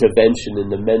was an intervention in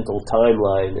the mental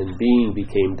timeline, and being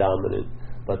became dominant.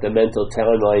 But the mental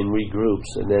timeline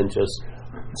regroups, and then just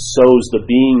sows the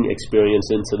being experience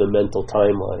into the mental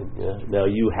timeline. Yeah? Now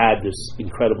you had this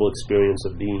incredible experience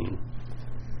of being,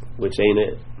 which ain't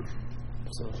it.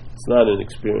 So it's not an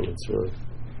experience, really.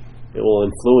 It will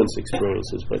influence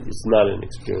experiences, but it's not an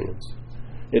experience.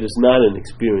 It is not an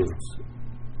experience,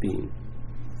 being.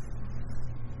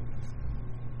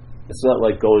 It's not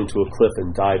like going to a cliff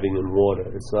and diving in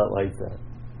water. It's not like that.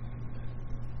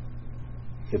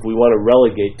 If we want to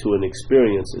relegate to an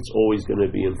experience, it's always going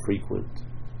to be infrequent.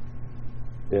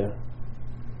 Yeah?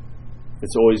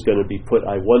 It's always going to be put,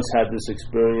 I once had this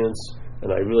experience,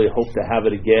 and I really hope to have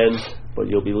it again, but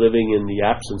you'll be living in the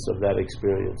absence of that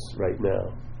experience right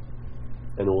now.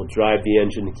 And it will drive the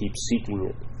engine to keep seeking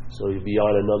it. So you'll be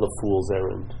on another fool's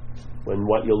errand. When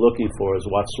what you're looking for is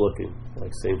what's looking,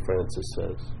 like St. Francis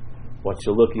says. What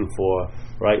you're looking for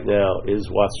right now is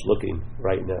what's looking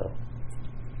right now.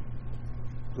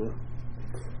 Yeah.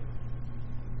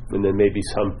 And then maybe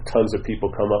tons of people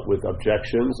come up with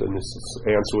objections, and this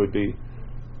answer would be,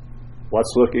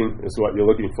 what's looking is what you're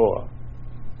looking for.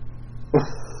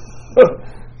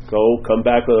 Come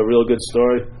back with a real good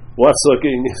story. What's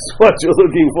looking is what you're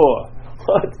looking for.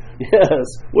 What? Yes.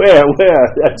 Where?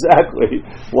 Exactly.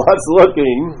 What's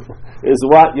looking is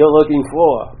what you're looking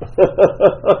for.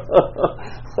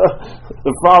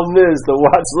 The problem is the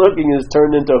what's looking is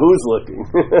turned into who's looking.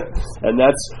 And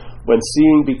that's when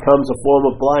seeing becomes a form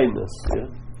of blindness. Yeah?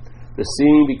 The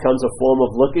seeing becomes a form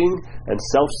of looking, and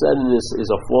self-centeredness is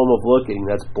a form of looking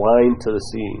that's blind to the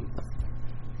seeing.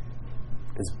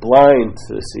 It's blind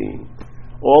to the seeing.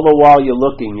 All the while you're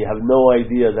looking, you have no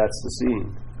idea that's the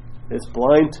seeing. It's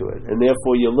blind to it, and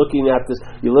therefore you're looking at this.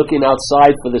 You're looking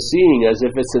outside for the seeing as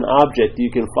if it's an object you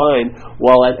can find.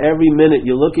 While at every minute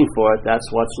you're looking for it, that's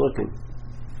what's looking.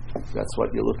 That's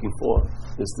what you're looking for.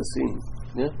 Is the seeing.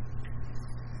 Yeah.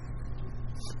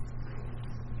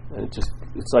 And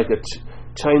it's like a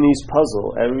Chinese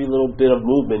puzzle. Every little bit of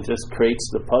movement just creates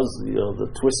the puzzle. The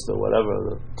twist or whatever,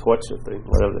 the torture thing,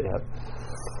 whatever they have.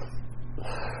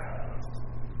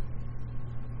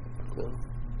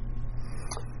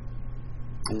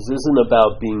 This isn't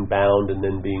about being bound and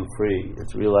then being free.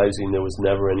 It's realizing there was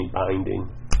never any binding,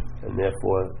 and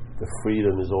therefore the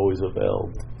freedom is always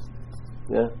available.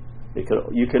 Yeah, you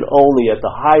can only, at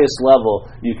the highest level,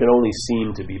 you can only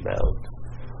seem to be bound.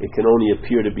 It can only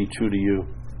appear to be true to you.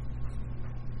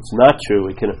 It's not true.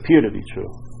 It can appear to be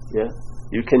true. Yeah,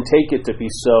 you can take it to be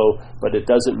so, but it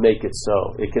doesn't make it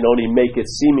so. It can only make it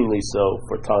seemingly so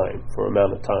for time, for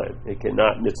amount of time. It can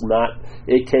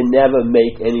never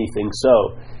make anything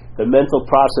so. The mental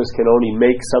process can only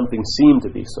make something seem to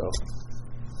be so.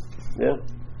 Yeah?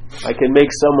 I can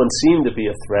make someone seem to be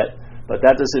a threat, but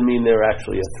that doesn't mean they're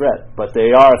actually a threat. But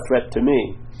they are a threat to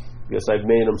me, because I've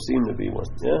made them seem to be one.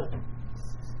 Yeah?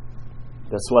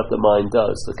 That's what the mind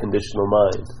does, the conditional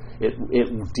mind.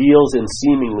 It deals in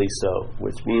seemingly so,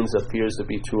 which means appears to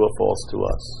be true or false to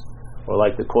us. Or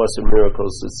like the Course in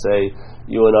Miracles that say,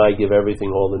 you and I give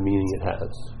everything all the meaning it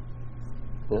has.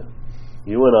 Yeah?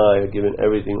 You and I are given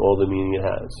everything all the meaning it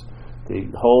has. The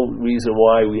whole reason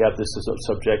why we have this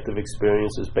subjective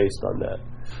experience is based on that.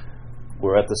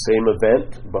 We're at the same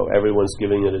event, but everyone's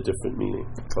giving it a different meaning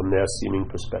from their seeming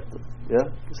perspective. Yeah?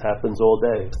 This happens all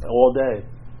day. All day.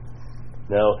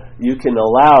 Now, you can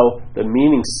allow the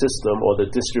meaning system or the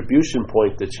distribution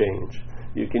point to change.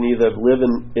 You can either live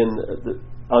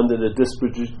under the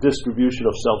distribution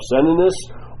of self-centeredness,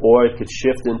 or it could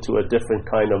shift into a different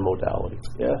kind of modality.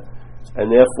 Yeah?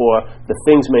 And therefore, the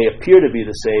things may appear to be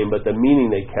the same, but the meaning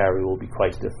they carry will be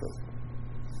quite different.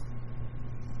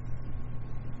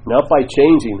 Not by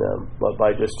changing them, but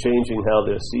by just changing how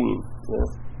they're seen. Yeah?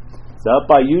 Not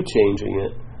by you changing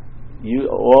it.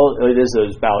 All it is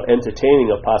about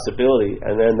entertaining a possibility,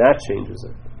 and then that changes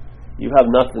it. You have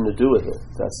nothing to do with it.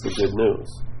 That's the good news.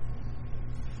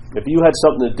 If you had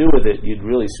something to do with it, you'd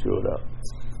really screw it up.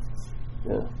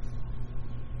 Yeah.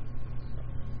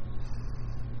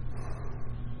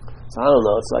 So I don't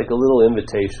know. It's like a little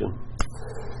invitation.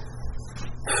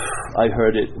 I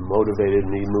heard it, motivated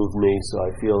me, moved me, so I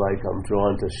feel like I'm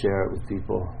drawn to share it with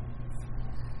people.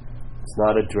 It's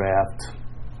not a draft.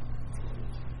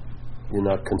 You're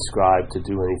not conscribed to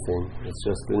do anything. It's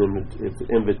just an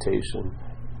invitation.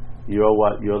 You're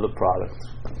what? You're the product.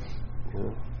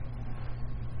 Yeah.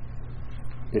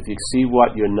 If you see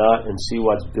what you're not and see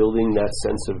what's building that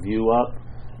sense of view up,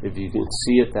 if you can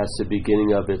see it, that's the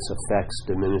beginning of its effects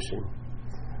diminishing.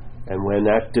 And when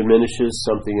that diminishes,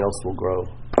 something else will grow.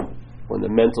 When the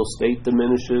mental state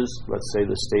diminishes, let's say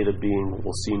the state of being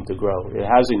will seem to grow. It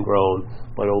hasn't grown,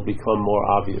 but it will become more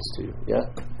obvious to you. Yeah?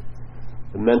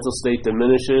 The mental state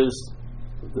diminishes,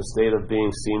 the state of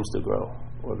being seems to grow,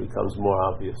 or becomes more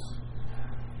obvious.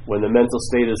 When the mental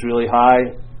state is really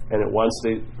high, and it wants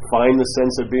to find the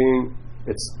sense of being,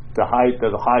 it's the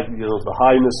highness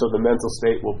of the mental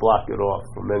state will block it off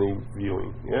from any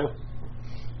viewing. Yeah.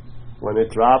 When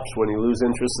it drops, when you lose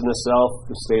interest in the self,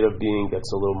 the state of being gets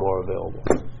a little more available.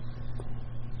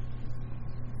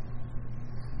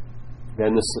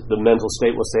 Then the mental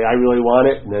state will say, I really want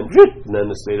it, and then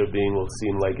the state of being will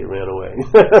seem like it ran away.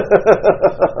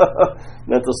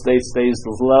 Mental state stays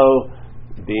low,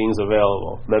 being's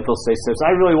available. Mental state says,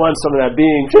 I really want some of that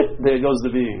being, there goes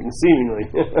the being, seemingly.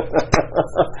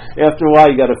 After a while,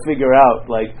 you got to figure out,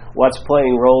 like, what's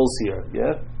playing roles here,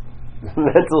 yeah?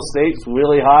 Mental state's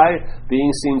really high,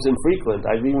 being seems infrequent.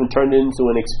 I've even turned it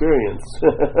into an experience.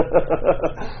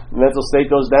 Mental state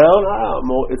goes down,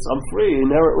 I'm free,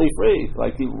 inherently free.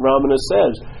 Like Ramana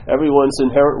says, everyone's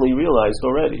inherently realized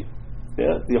already.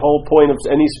 Yeah? The whole point of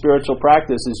any spiritual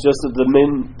practice is just to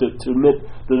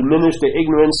diminish the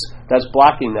ignorance that's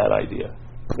blocking that idea.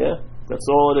 Yeah? That's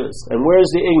all it is. And where's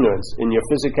the ignorance? In your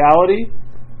physicality?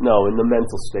 No, in the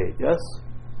mental state, yes?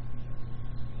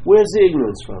 Where's the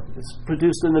ignorance from? It's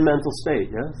produced in the mental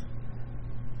state, yes?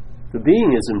 The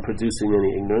being isn't producing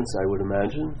any ignorance, I would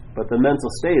imagine, but the mental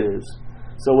state is.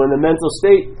 So when the mental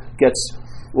state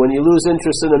when you lose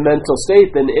interest in the mental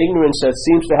state, then ignorance that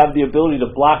seems to have the ability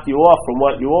to block you off from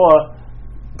what you are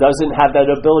doesn't have that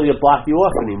ability to block you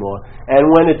off anymore. And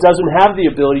when it doesn't have the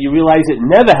ability, you realize it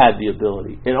never had the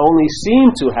ability. It only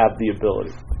seemed to have the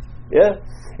ability. Yeah?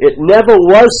 It never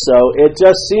was so, it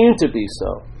just seemed to be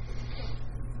so.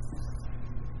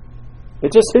 It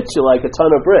just hits you like a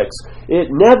ton of bricks. It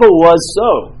never was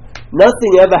so.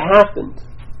 Nothing ever happened.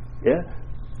 Yeah?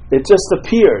 It just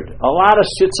appeared. A lot of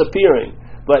shit's appearing.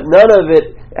 But none of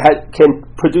it can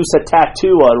produce a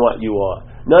tattoo on what you are.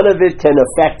 None of it can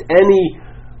affect any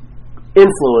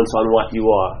influence on what you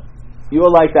are. You are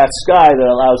like that sky that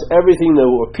allows everything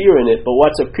to appear in it, but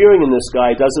what's appearing in the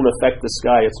sky doesn't affect the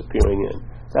sky it's appearing in.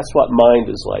 That's what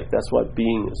mind is like. That's what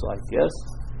being is like, yes?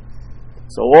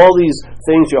 So all these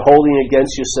things you're holding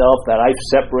against yourself, that I've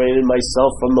separated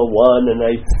myself from the one, and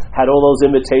I had all those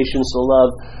invitations to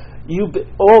love,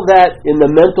 all that in the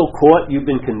mental court, you've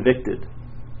been convicted.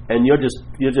 And you're just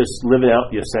living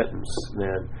out your sentence,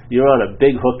 man. You're on a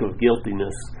big hook of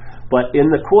guiltiness. But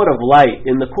in the court of light,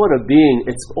 in the court of being,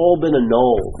 it's all been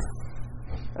annulled.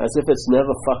 As if it's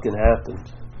never fucking happened.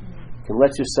 You can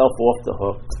let yourself off the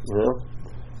hook, you know?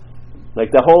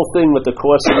 Like the whole thing with the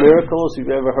Course in Miracles,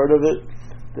 you've ever heard of it?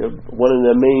 One of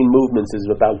the main movements is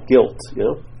about guilt, you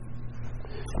know?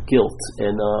 Guilt.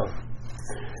 And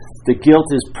the guilt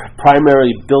is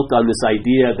primarily built on this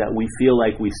idea that we feel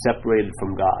like we separated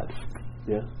from God.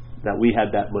 Yeah? That we had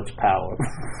that much power.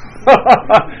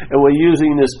 And we're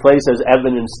using this place as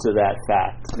evidence to that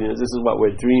fact. You know, this is what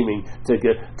we're dreaming to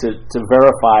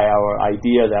verify our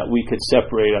idea that we could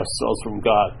separate ourselves from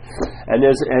God. And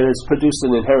it's produced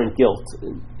an inherent guilt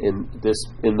in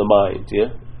the mind, yeah?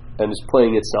 And it's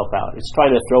playing itself out. It's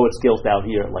trying to throw its guilt out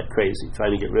here like crazy,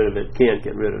 trying to get rid of it, can't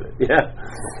get rid of it. Yeah.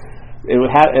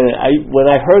 When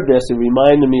I heard this, it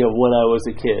reminded me of when I was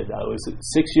a kid. I was 6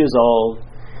 years old,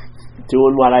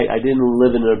 doing what I didn't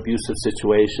live in an abusive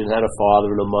situation. Had a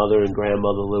father and a mother and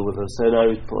grandmother live with us, and I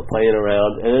was playing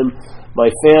around. And then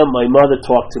my mother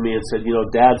talked to me and said,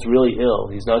 Dad's really ill.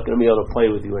 He's not going to be able to play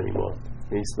with you anymore.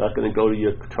 He's not going to go to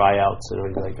your tryouts and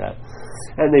everything like that.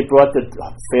 And they brought the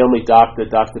family doctor,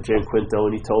 Dr. Gianquinto,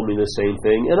 and he told me the same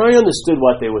thing. And I understood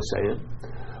what they were saying.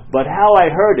 But how I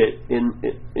heard it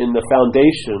in the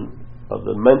foundation of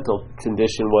the mental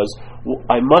condition was,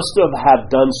 I must have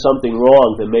done something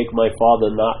wrong to make my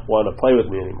father not want to play with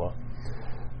me anymore.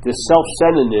 This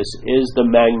self-centeredness is the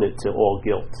magnet to all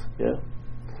guilt. Yeah.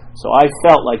 So I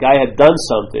felt like I had done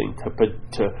something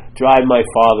to drive my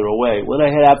father away when I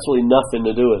had absolutely nothing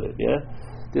to do with it. Yeah,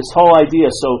 this whole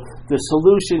idea. So the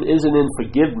solution isn't in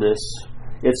forgiveness;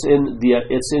 it's in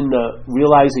the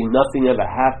realizing nothing ever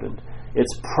happened.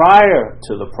 It's prior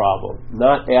to the problem,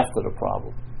 not after the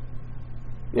problem.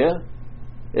 Yeah,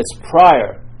 it's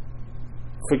prior.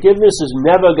 Forgiveness is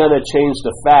never going to change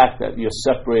the fact that you're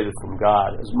separated from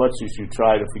God, as much as you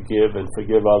try to forgive and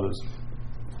forgive others.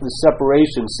 The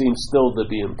separation seems still to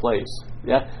be in place.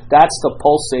 Yeah, that's the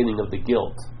pulsating of the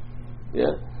guilt.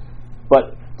 Yeah,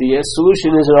 but the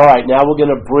solution isn't, all right, now we're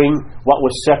going to bring what was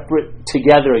separate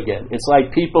together again. It's like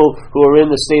people who are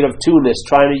in the state of two-ness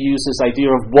trying to use this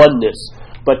idea of oneness,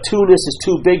 but two-ness is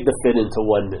too big to fit into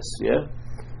oneness. Yeah,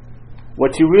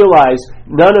 what you realize,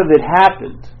 none of it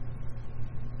happened,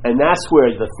 and that's where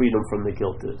the freedom from the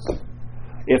guilt is.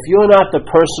 If you're not the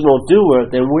personal doer,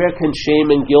 then where can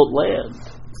shame and guilt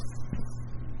land?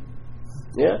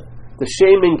 Yeah, the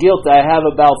shame and guilt that I have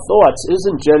about thoughts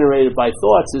isn't generated by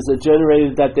thoughts; it's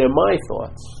generated that they're my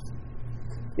thoughts.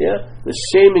 Yeah, the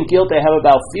shame and guilt I have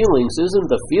about feelings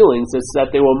isn't the feelings; it's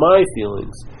that they were my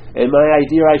feelings, and my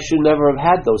idea I should never have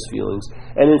had those feelings.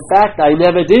 And in fact, I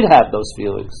never did have those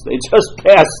feelings. They just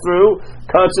passed through,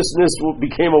 consciousness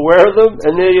became aware of them,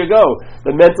 and there you go.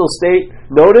 The mental state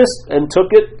noticed and took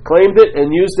it, claimed it,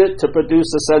 and used it to produce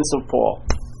a sense of Paul.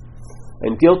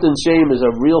 And guilt and shame is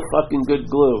a real fucking good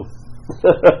glue.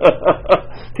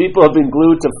 People have been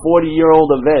glued to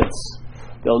 40-year-old events.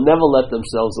 They'll never let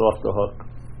themselves off the hook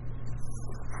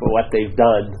for what they've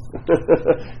done.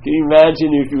 Can you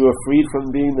imagine if you were freed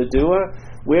from being the doer?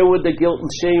 Where would the guilt and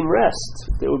shame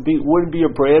rest? There wouldn't be a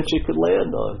branch it could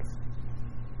land on.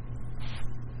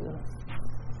 Yeah.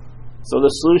 So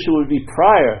the solution would be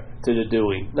prior to the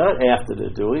doing, not after the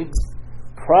doing.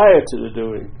 Prior to the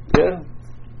doing. Yeah.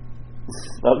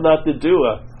 I'm not the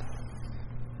doer.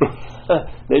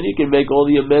 Then you can make all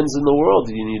the amends in the world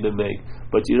that you need to make,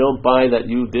 but you don't buy that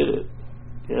you did it.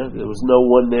 Yeah, there was no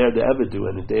one there to ever do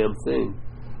any damn thing.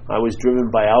 I was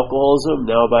driven by alcoholism,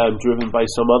 now I'm driven by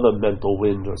some other mental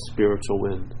wind or spiritual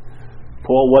wind.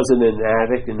 Paul wasn't an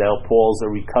addict, and now Paul's a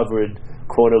recovered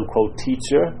quote-unquote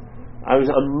teacher. I'm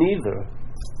neither.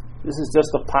 This is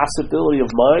just a possibility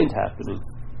of mind happening.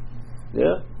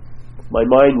 Yeah? My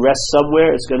mind rests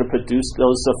somewhere, it's going to produce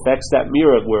those effects that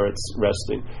mirror where it's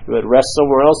resting. If it rests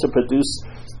somewhere else, it produces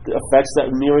the effects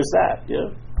that mirrors that. Yeah?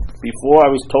 Before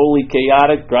I was totally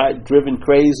chaotic, driven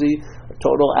crazy, a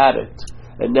total addict.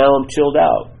 And now I'm chilled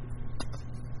out.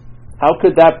 How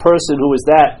could that person who was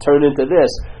that turn into this?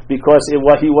 Because he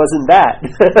wasn't that.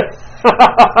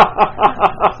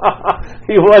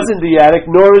 He wasn't the addict,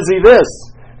 nor is he this.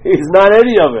 He's not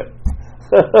any of it.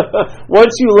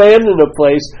 Once you land in a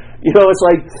place, it's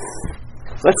like,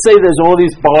 let's say there's all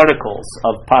these barnacles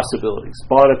of possibilities.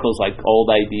 Barnacles like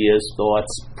old ideas, thoughts,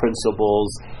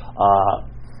 principles,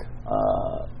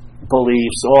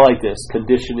 beliefs, all like this,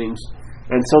 conditionings.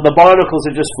 And so the barnacles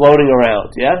are just floating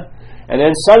around, yeah? And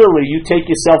then suddenly you take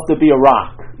yourself to be a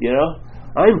rock,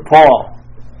 I'm Paul.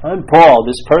 I'm Paul,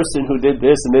 this person who did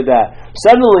this and did that.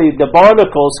 Suddenly the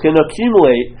barnacles can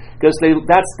accumulate because they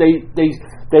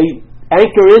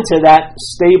anchor into that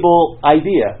stable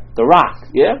idea, the rock,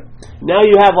 yeah? Now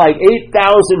you have like 8,000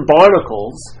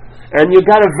 barnacles, and you've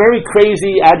got a very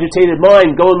crazy, agitated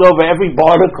mind going over every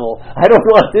barnacle. I don't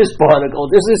want this barnacle.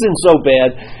 This isn't so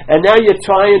bad. And now you're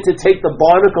trying to take the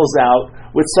barnacles out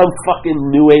with some fucking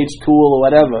new age tool or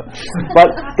whatever.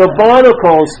 But the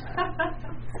barnacles,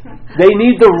 they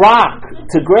need the rock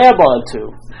to grab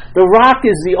onto. The rock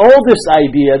is the oldest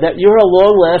idea that you're a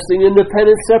long-lasting,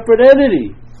 independent, separate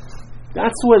entity.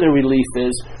 That's where the relief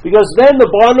is. Because then the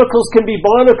barnacles can be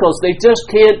barnacles. They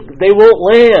won't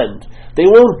land. They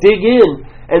won't dig in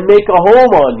and make a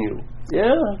home on you.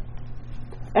 Yeah?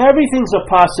 Everything's a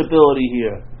possibility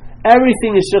here.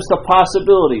 Everything is just a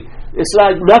possibility. It's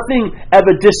like nothing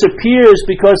ever disappears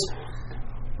because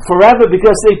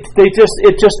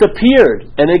it just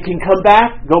appeared, and it can come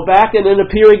back, go back, and then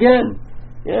appear again.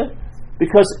 Yeah?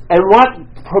 And what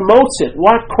promotes it,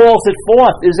 what calls it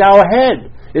forth is our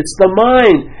head. It's the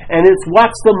mind, and it's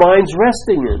what's the mind's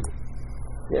resting in.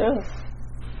 Yeah?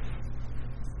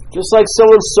 Just like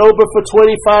someone's sober for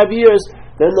 25 years,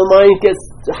 then the mind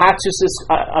hatches this,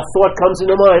 a thought comes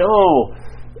into mind,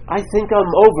 I think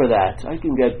I'm over that. I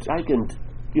can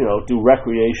do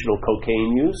recreational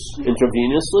cocaine use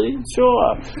intravenously.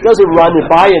 Sure. It doesn't run it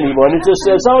by anyone. It just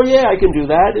says, I can do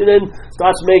that, and then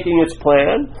starts making its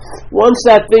plan. Once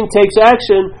that thing takes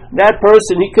action, that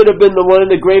person, he could have been one of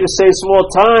the greatest saints of all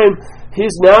time.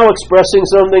 He's now expressing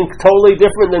something totally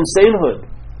different than sainthood.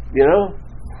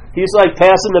 He's like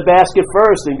passing the basket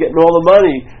first and getting all the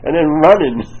money and then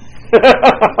running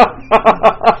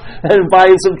and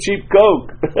buying some cheap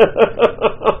Coke.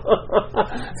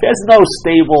 There's no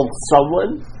stable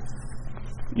someone.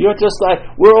 You're just like,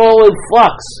 we're all in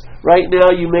flux. Right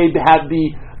now you may have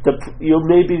you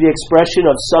may be the expression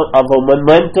of a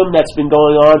momentum that's been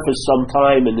going on for some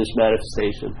time in this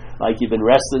manifestation. Like you've been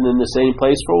resting in the same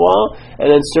place for a while, and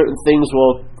then certain things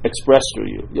will express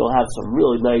through you. You'll have some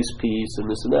really nice peace and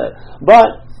this and that.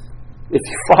 But if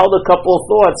you followed a couple of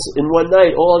thoughts in one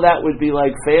night, all of that would be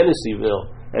like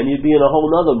Fantasyville, and you'd be in a whole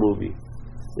nother movie.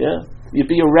 Yeah? You'd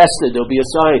be arrested. There'll be a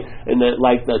sign in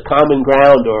like the Common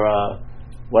Ground or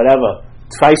whatever,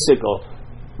 tricycle.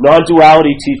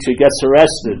 Non-duality teacher gets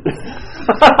arrested.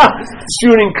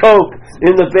 Shooting coke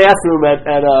in the bathroom at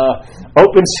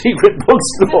open secret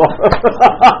bookstore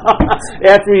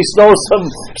after he stole some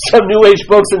new age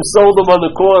books and sold them on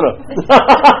the corner.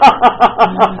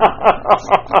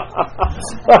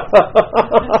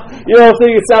 You don't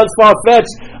think it sounds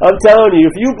far-fetched? I'm telling you,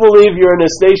 if you believe you're in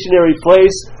a stationary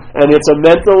place and it's a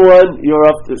mental one, you're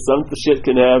up to some shit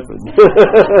can happen.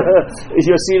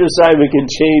 Your seat assignment can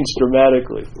change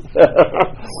dramatically.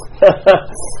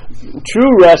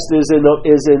 True rest is in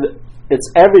it's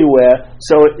everywhere.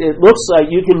 So it looks like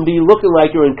you can be looking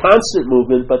like you're in constant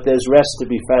movement, but there's rest to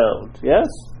be found. Yes.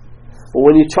 But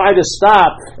when you try to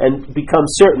stop and become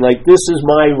certain, like this is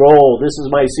my role, this is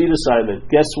my seat assignment,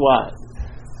 guess what?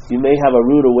 You may have a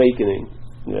rude awakening.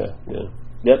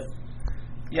 Yep.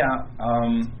 Yeah.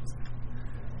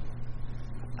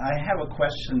 I have a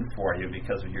question for you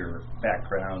because of your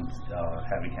background,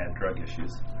 having had drug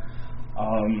issues.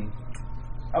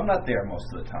 I'm not there most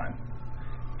of the time.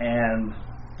 And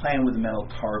playing with the mental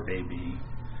tar baby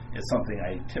is something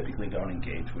I typically don't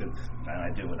engage with, and I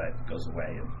do it, it goes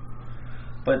away.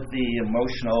 But the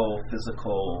emotional,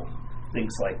 physical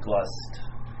things like lust,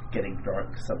 getting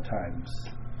drunk sometimes,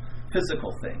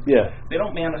 physical things, they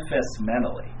don't manifest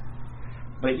mentally.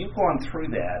 But you've gone through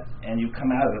that, and you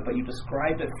come out of it, but you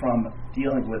describe it from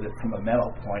dealing with it from a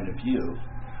mental point of view.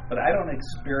 But I don't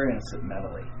experience it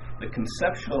mentally. The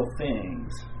conceptual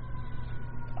things,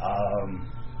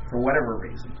 for whatever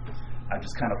reason, I've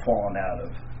just kind of fallen out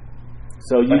of.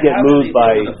 So you get moved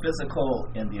by the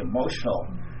physical and the emotional,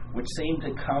 which seem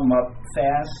to come up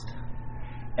fast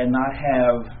and not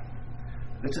have.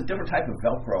 It's a different type of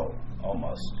Velcro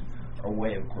almost, or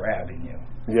way of grabbing you.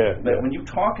 But when you're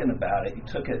talking about it, you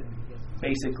took it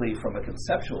basically from a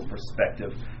conceptual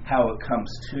perspective, how it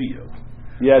comes to you.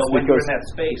 Yes, but when you're in that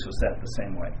space, was that the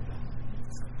same way?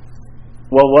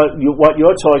 Well, what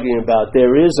you're talking about,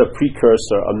 there is a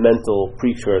precursor, a mental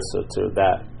precursor to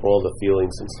that, all the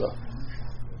feelings and stuff.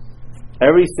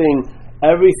 Everything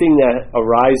that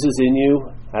arises in you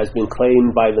has been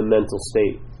claimed by the mental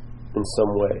state in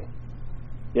some way.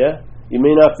 Yeah? You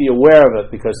may not be aware of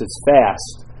it because it's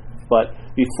fast, but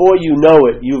before you know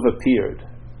it, you've appeared.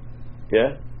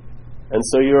 Yeah? And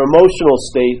so your emotional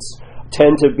states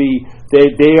tend to be,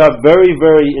 they are very,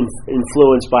 very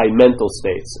influenced by mental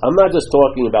states. I'm not just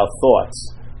talking about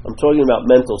thoughts. I'm talking about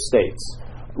mental states.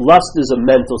 Lust is a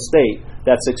mental state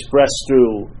that's expressed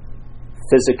through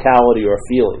physicality or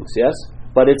feelings, yes?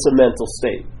 But it's a mental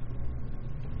state.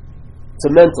 It's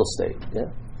a mental state,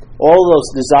 yeah? All those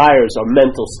desires are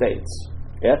mental states,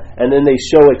 yeah? And then they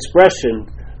show expression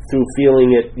through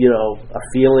feeling it, a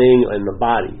feeling in the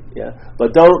body, yeah?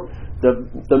 But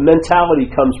the mentality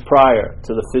comes prior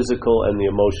to the physical and the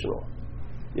emotional.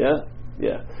 Yeah?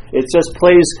 Yeah. It just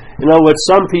plays, in other words,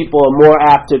 some people are more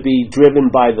apt to be driven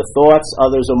by the thoughts,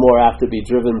 others are more apt to be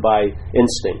driven by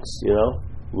instincts,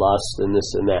 lust and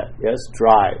this and that. Yes?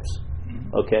 Drives.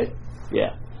 Okay?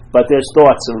 Yeah. But there's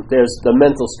thoughts and there's the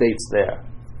mental states there.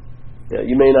 Yeah.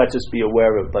 You may not just be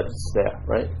aware of it, but it's there,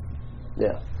 right?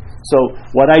 Yeah. So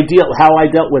how I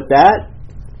dealt with that,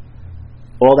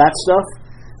 all that stuff,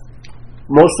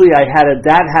 mostly that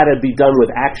had to be done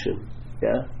with action.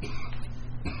 Yeah.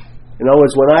 In other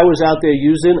words, when I was out there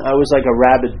using, I was like a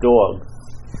rabid dog.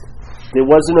 I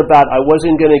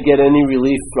wasn't going to get any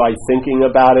relief by thinking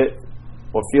about it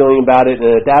or feeling about it,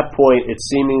 and at that point, it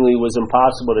seemingly was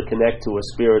impossible to connect to a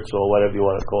spiritual, whatever you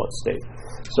want to call it, state.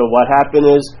 So what happened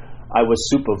is, I was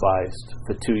supervised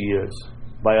for 2 years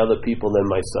by other people than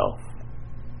myself.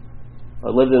 I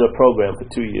lived in a program for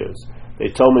 2 years. They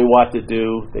told me what to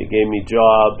do. They gave me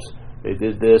jobs. They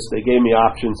did this. They gave me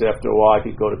options after a while. I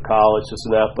could go to college, this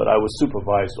and that, but I was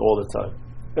supervised all the time.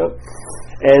 Yep.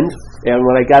 And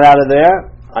when I got out of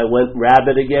there, I went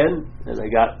rabid again, and I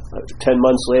got 10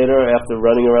 months later, after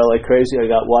running around like crazy, I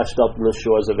got washed up in the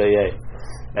shores of AA.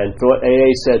 And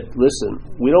AA said, "Listen,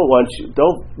 we don't want you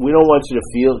to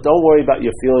feel. Don't worry about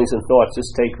your feelings and thoughts.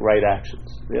 Just take right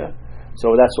actions." Yeah.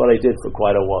 So that's what I did for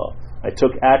quite a while. I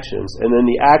took actions, and then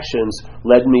the actions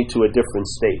led me to a different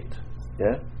state.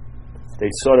 Yeah. They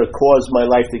sort of caused my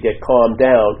life to get calmed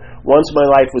down. Once my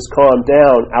life was calmed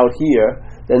down out here,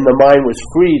 then the mind was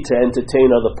free to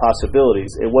entertain other possibilities.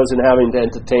 It wasn't having to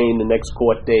entertain the next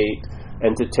court date,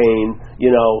 entertain,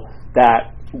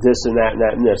 that, this and that and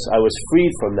that and this. I was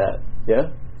freed from that, yeah?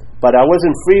 But I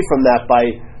wasn't free from that by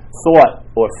thought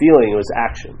or feeling. It was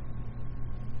action.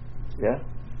 Yeah?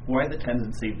 Why the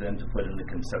tendency then to put in the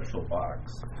conceptual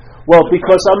box? Well,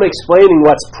 because I'm explaining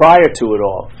what's prior to it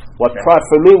all.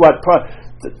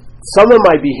 Some of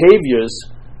my behaviors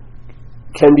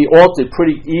can be altered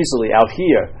pretty easily out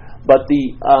here, but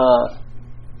the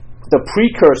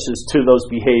precursors to those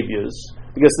behaviors,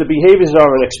 because the behaviors are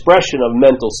an expression of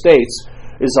mental states,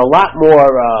 is a lot more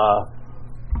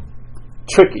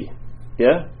tricky.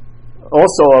 Yeah.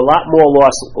 Also, a lot more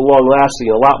long-lasting,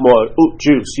 a lot more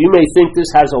juice. You may think this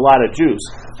has a lot of juice,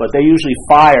 but they usually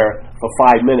fire for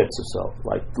 5 minutes or so,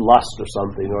 like lust or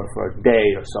something, or for a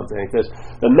day or something like this.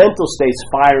 The mental state's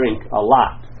firing a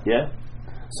lot, yeah?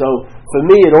 So for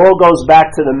me, it all goes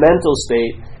back to the mental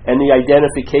state and the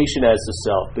identification as the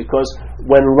self. Because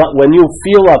when you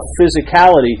feel a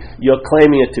physicality, you're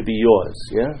claiming it to be yours.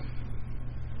 Yeah.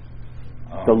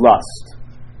 The lust.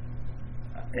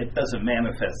 It doesn't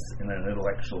manifest in an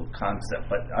intellectual concept,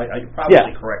 but you're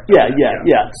probably correct. Yeah.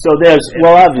 So there's,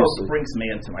 obviously. It brings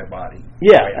me into my body.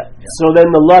 Yeah. Right? So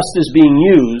then the lust is being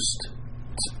used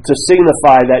to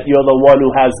signify that you're the one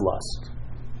who has lust.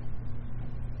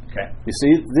 Okay. You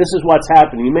see, this is what's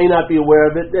happening. You may not be aware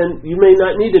of it, and you may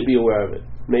not need to be aware of it.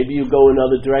 Maybe you go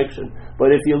another direction.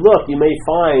 But if you look, you may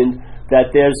find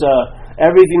that there's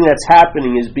everything that's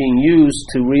happening is being used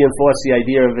to reinforce the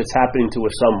idea of it's happening to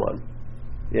someone.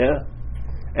 Yeah?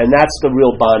 And that's the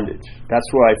real bondage. That's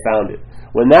where I found it.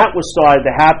 When that was started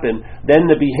to happen, then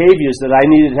the behaviors that I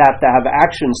needed to have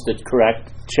actions to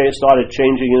correct started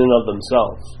changing in and of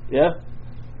themselves. Yeah?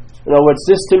 In other words,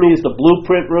 this to me is the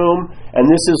blueprint room, and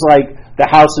this is like the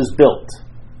house is built.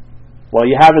 While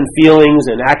you're having feelings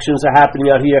and actions are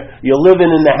happening out here, you're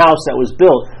living in the house that was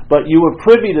built, but you were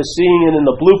privy to seeing it in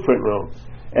the blueprint room.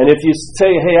 And if you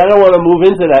say, hey, I don't want to move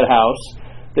into that house,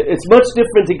 it's much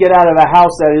different to get out of a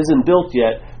house that isn't built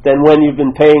yet than when you've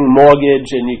been paying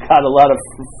mortgage and you got a lot of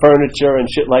furniture and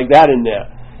shit like that in there.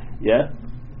 Yeah?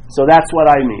 So that's what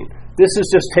I mean. This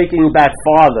is just taking it back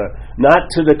farther,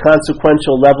 not to the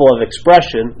consequential level of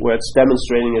expression where it's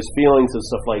demonstrating his feelings and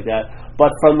stuff like that,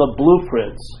 but from the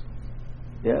blueprints.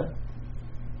 Yeah?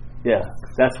 Yeah,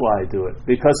 that's why I do it.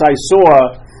 Because I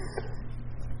saw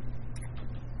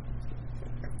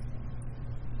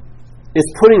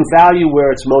it's putting value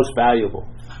where it's most valuable.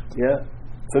 Yeah?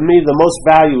 For me, the most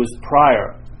value is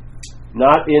prior,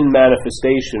 not in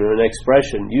manifestation or in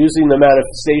expression, using the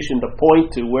manifestation to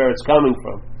point to where it's coming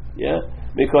from. Yeah?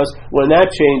 Because when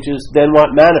that changes, then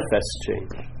what manifests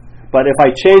change. But if I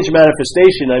change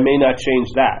manifestation, I may not change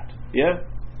that. Yeah?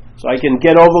 So I can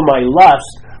get over my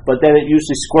lust, but then it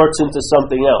usually squirts into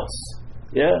something else.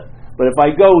 Yeah? But if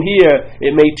I go here,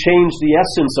 it may change the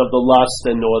essence of the lust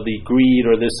or the greed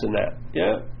or this and that.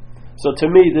 Yeah? So to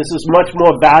me, this is much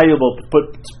more valuable to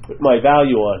put my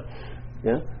value on.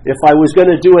 Yeah? If I was going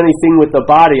to do anything with the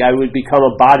body, I would become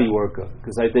a body worker,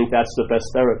 because I think that's the best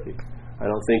therapy. I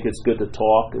don't think it's good to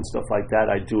talk and stuff like that.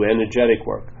 I do energetic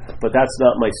work. But that's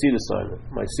not my seed assignment.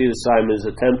 My seed assignment is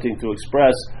attempting to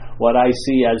express what I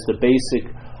see as the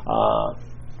basic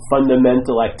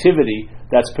fundamental activity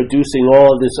that's producing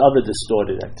all of this other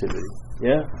distorted activity.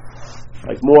 Yeah?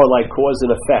 More like cause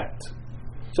and effect.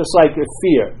 Just like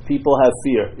fear. People have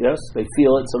fear, yes? They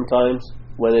feel it sometimes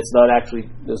when it's not actually,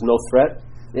 there's no threat.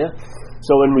 Yeah?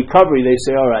 So in recovery, they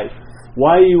say, all right,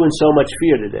 why are you in so much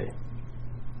fear today?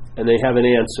 And they have an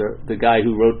answer. The guy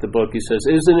who wrote the book, he says,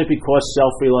 isn't it because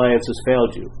self-reliance has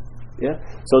failed you? Yeah.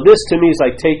 So this to me is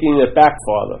like taking it back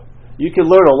farther. You can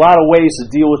learn a lot of ways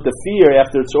to deal with the fear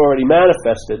after it's already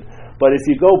manifested. But if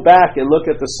you go back and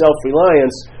look at the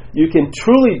self-reliance, you can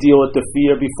truly deal with the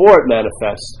fear before it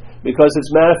manifests, because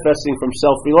it's manifesting from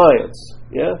self-reliance.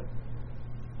 Yeah.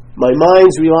 My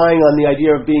mind's relying on the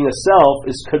idea of being a self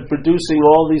is producing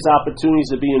all these opportunities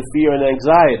to be in fear and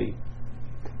anxiety.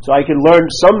 So I can learn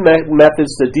some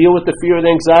methods to deal with the fear and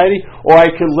anxiety, or I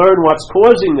can learn what's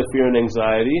causing the fear and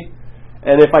anxiety.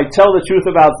 And if I tell the truth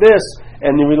about this,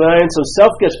 and the reliance on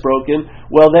self gets broken,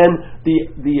 well then the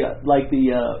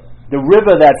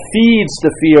river that feeds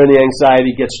the fear and the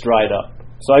anxiety gets dried up.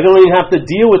 So I don't even have to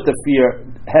deal with the fear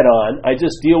head on. I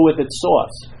just deal with its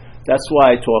source. That's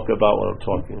why I talk about what I'm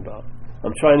talking about.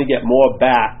 I'm trying to get more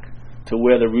back to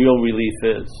where the real relief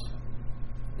is.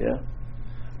 Yeah.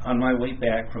 On my way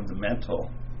back from the mental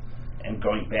and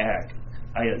going back,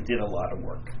 I did a lot of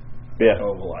work. Yeah. I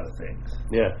drove a lot of things.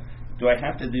 Yeah. Do I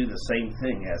have to do the same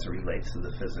thing as it relates to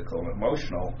the physical and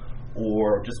emotional,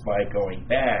 or just by going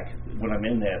back, when I'm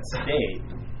in that state,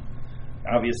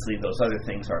 obviously those other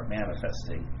things aren't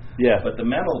manifesting. Yeah. But the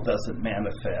mental doesn't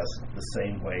manifest the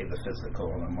same way the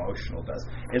physical and emotional does.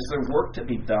 Is there work to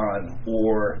be done,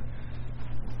 or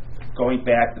going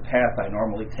back the path I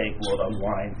normally take will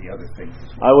unwind the other things?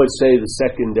 I would say the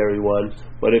secondary one,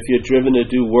 but if you're driven to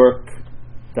do work,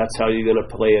 that's how you're going to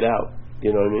play it out.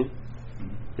 You know what I mean?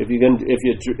 Mm-hmm.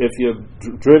 If you're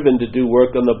driven to do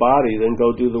work on the body, then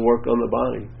go do the work on the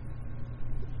body.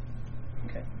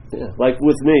 Okay. Yeah. Like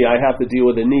with me, I have to deal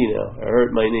with a knee now. I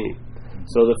hurt my knee.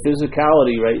 So the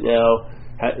physicality right now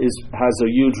has a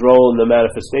huge role in the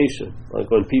manifestation. Like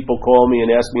when people call me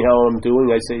and ask me how I'm doing,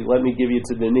 I say, let me give you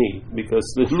to the knee, because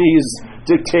the knee is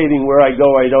dictating where I go,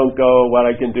 I don't go, what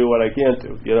I can do, what I can't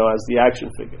do, as the action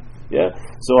figure. Yeah?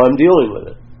 So I'm dealing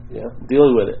with it. Yeah?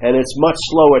 Dealing with it. And it's much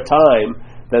slower time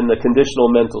than the conditional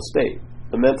mental state.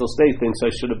 The mental state thinks I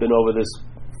should have been over this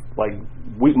like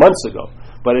months ago.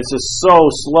 But it's just so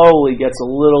slowly gets a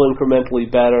little incrementally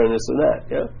better and this and that.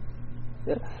 Yeah.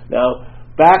 Now,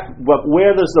 but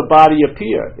where does the body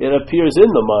appear? It appears in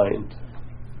the mind.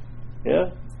 Yeah.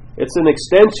 It's an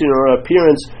extension or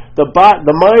appearance. The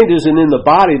mind isn't in the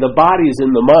body. The body is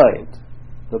in the mind.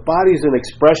 The body is an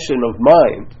expression of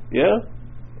mind. Yeah.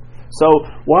 So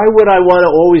why would I want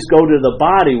to always go to the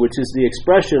body, which is the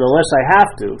expression, unless I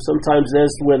have to? Sometimes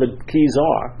that's where the keys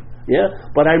are. Yeah?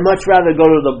 But I'd much rather go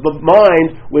to the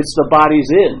mind, which the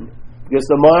body's in. Because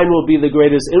the mind will be the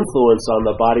greatest influence on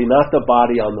the body, not the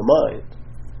body on the mind.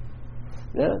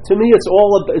 Yeah? To me,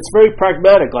 it's very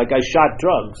pragmatic, like I shot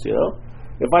drugs, you know?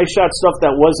 If I shot stuff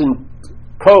that wasn't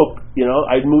Coke, you know,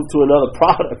 I'd move to another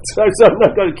product. So I'm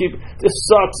not going to this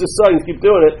sucks, keep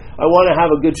doing it. I want to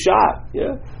have a good shot.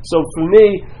 Yeah. So for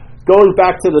me, going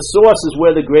back to the source is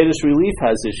where the greatest relief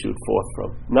has issued forth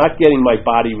from. Not getting my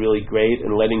body really great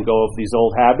and letting go of these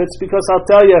old habits, because I'll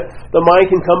tell you, the mind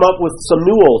can come up with some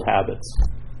new old habits.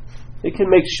 It can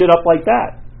make shit up like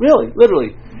that. Really,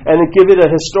 literally. And give it a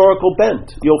historical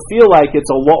bent. You'll feel like it's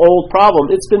an old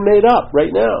problem. It's been made up right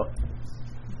now.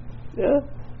 Yeah.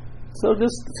 So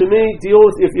just, to me, deal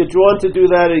with, if you're drawn to do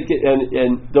that,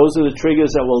 and those are the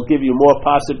triggers that will give you more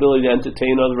possibility to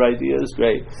entertain other ideas,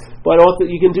 great. But also,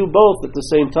 you can do both at the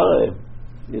same time.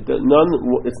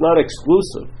 It's not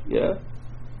exclusive, yeah?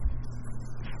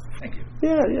 Thank you.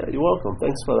 Yeah, you're welcome.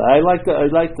 Thanks for that. I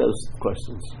like those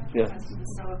questions. Yeah.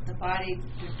 So if the body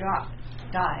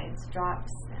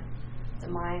drops, then the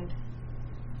mind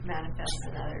manifests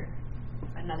another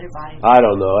body. I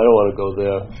don't know. I don't want to go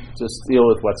there. Just deal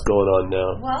with what's going on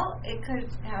now. Well, it could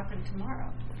happen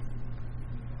tomorrow.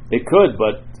 It could,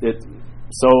 but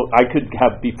so I could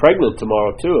be pregnant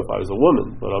tomorrow too if I was a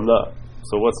woman, but I'm not.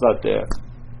 So what's not there?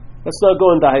 Let's not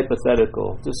go into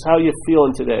hypothetical. Just how you're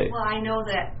feeling today. Well, I know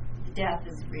that death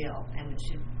is real, and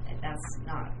that's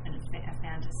not a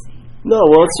fantasy. No,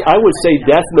 well, I would say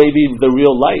death may be the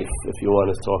real life if you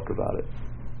want to talk about it.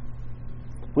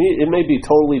 It may be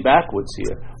totally backwards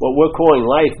here. What we're calling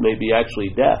life may be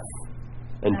actually death,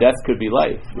 and death could be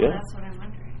life. Well, yeah, that's what I'm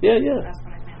wondering. Yeah. That's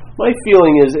what I meant. My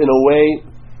feeling is, in a way,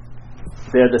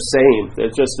 they're the same.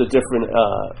 They're just a different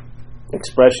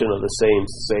expression of the same.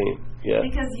 Yeah.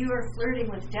 Because you are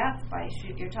flirting with death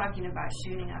you're talking about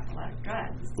shooting up a lot of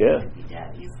drugs. Yeah. You could be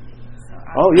dead easily. So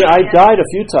I died a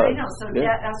few times. I know, so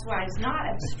that's why it's not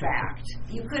abstract.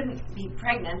 You couldn't be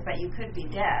pregnant, but you could be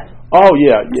dead. Oh,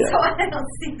 yeah. So I don't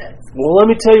see this. Well, let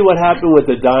me tell you what happened with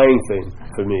the dying thing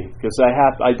for me, because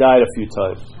I died a few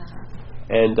times.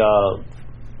 And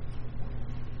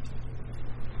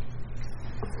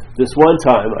this one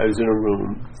time I was in a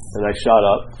room, and I shot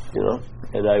up, you know,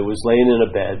 and I was laying in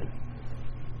a bed,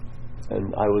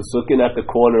 and I was looking at the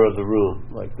corner of the room,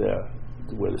 like there,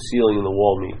 where the ceiling and the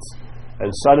wall meets. And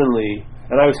suddenly,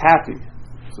 and I was happy.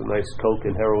 It was a nice coke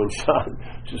and heroin shot,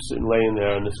 just sitting laying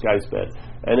there on this guy's bed.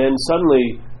 And then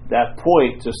suddenly, that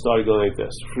point just started going like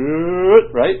this,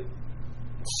 right?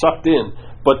 Sucked in.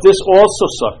 But this also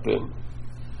sucked in.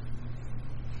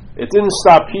 It didn't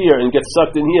stop here and get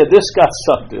sucked in here. This got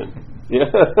sucked in. Yeah.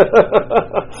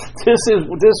 This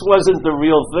wasn't the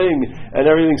real thing, and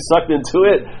everything sucked into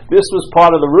it. This was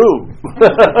part of the room,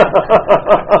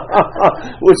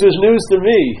 which is news to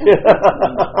me.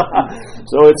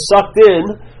 So it sucked in,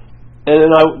 and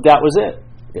then that was it.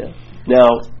 Yeah. Now,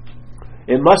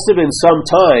 it must have been some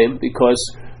time, because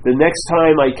the next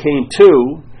time I came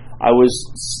to, I was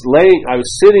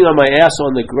sitting on my ass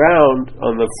on the ground,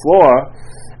 on the floor.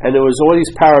 And there was all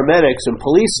these paramedics and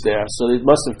police there, so it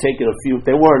must have taken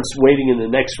they weren't waiting in the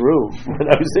next room when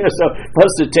I was there, so it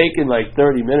must have taken like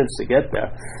 30 minutes to get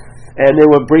there. And they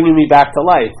were bringing me back to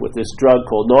life with this drug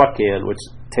called Narcan, which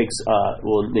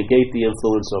will negate the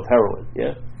influence of heroin,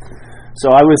 yeah?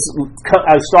 So I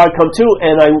started come to,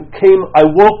 and I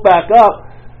woke back up,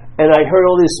 and I heard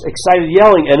all this excited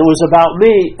yelling, and it was about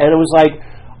me, and it was like,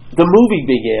 the movie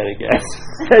began again.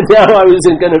 And now I was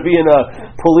going to be in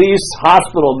a police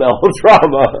hospital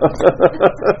melodrama.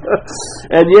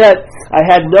 And yet, I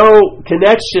had no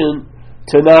connection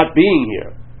to not being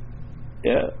here.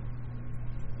 Yeah.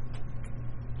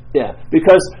 Yeah,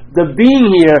 because the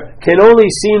being here can only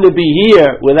seem to be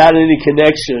here without any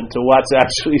connection to what's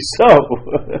actually so.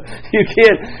 You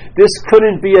can't, this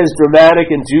couldn't be as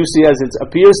dramatic and juicy as it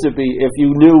appears to be if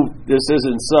you knew this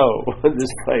isn't so,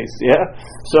 this place, yeah?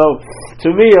 So,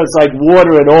 to me, it's like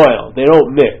water and oil. They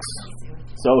don't mix.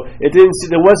 So,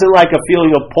 there wasn't like a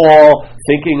feeling of Paul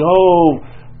thinking,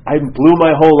 I blew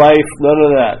my whole life, none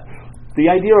of that.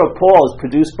 The idea of Paul is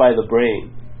produced by the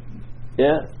brain,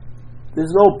 yeah?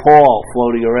 There's no Paul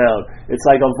floating around. It's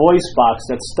like a voice box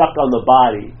that's stuck on the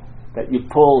body, that you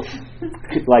pull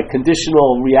like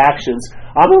conditional reactions.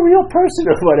 I'm a real person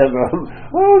or whatever.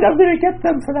 I'm going to get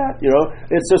them for that.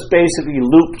 It's just basically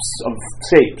loops of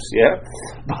shapes. Yeah,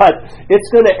 but it's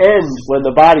going to end when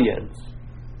the body ends.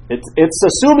 It's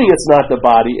assuming it's not the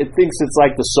body. It thinks it's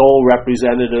like the soul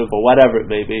representative or whatever it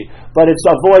may be. But it's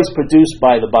a voice produced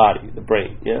by the body, the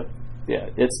brain. Yeah.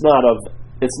 It's not of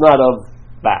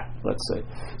that. Let's say.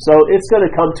 So it's going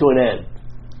to come to an end.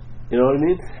 You know what I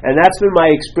mean? And that's been my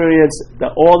experience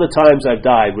that all the times I've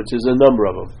died, which is a number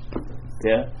of them,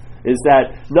 is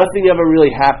that nothing ever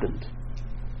really happened.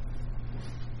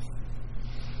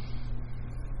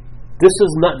 This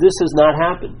has not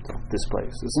happened, this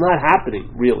place. It's not happening,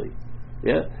 really.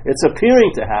 Yeah? It's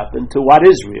appearing to happen to what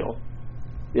is real.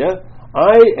 Yeah?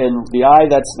 I and the I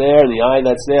that's there, and the I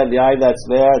that's there, the I that's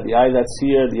there, the I that's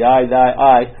here, the I.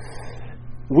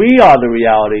 We are the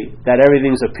reality that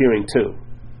everything's appearing to.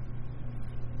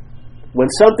 When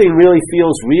something really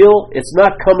feels real, it's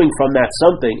not coming from that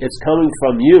something, it's coming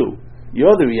from you.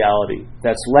 You're the reality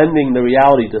that's lending the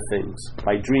reality to things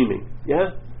by dreaming.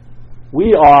 Yeah?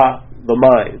 We are the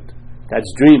mind that's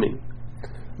dreaming.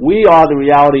 We are the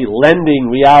reality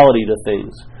lending reality to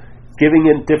things,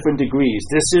 giving it different degrees.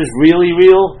 This is really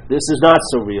real, this is not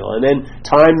so real. And then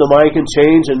time the mind can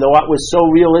change and what was so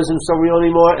real isn't so real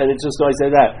anymore, and it's just like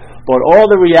that. But all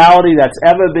the reality that's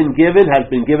ever been given has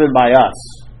been given by us.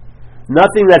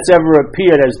 Nothing that's ever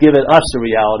appeared has given us a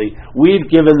reality. We've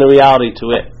given the reality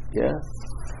to it. Yeah.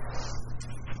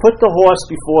 Put the horse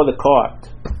before the cart,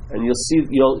 and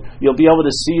you'll be able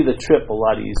to see the trip a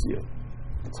lot easier.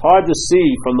 It's hard to see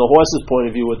from the horse's point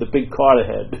of view with the big cart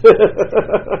ahead.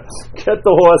 Get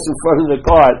the horse in front of the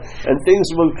cart, and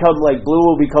things will become like blue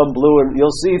will become blue, and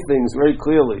you'll see things very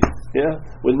clearly. Yeah,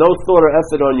 with no thought or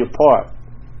effort on your part.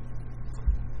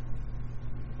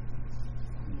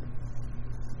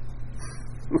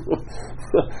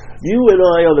 You and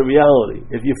I are the reality.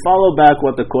 If you follow back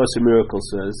what the Course in Miracles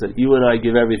says, that you and I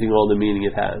give everything all the meaning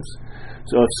it has.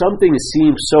 So if something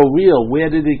seems so real, where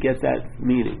did it get that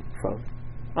meaning from?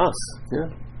 Us. Yeah.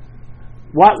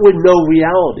 What would know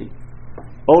reality?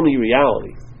 Only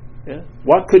reality. Yeah.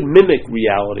 What could mimic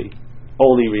reality?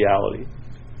 Only reality.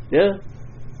 Yeah.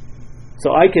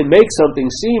 So I can make something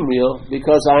seem real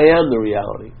because I am the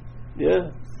reality.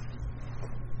 Yeah.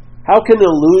 How can an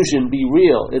illusion be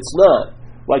real? It's not.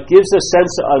 What gives an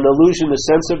illusion a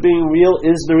sense of being real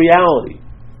is the reality.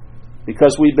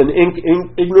 Because we've been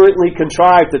ignorantly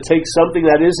contrived to take something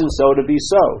that isn't so to be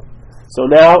so. So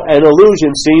now an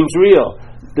illusion seems real.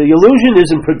 The illusion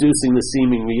isn't producing the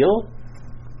seeming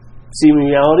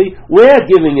reality. We're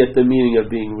giving it the meaning of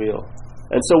being real.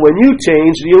 And so when you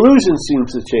change, the illusion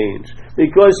seems to change.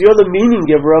 Because you're the meaning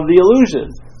giver of the illusion.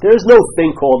 There's no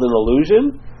thing called an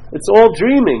illusion. It's all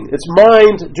dreaming. It's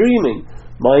mind dreaming.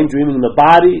 Mind dreaming the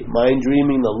body, mind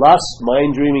dreaming the lust,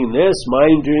 mind dreaming this,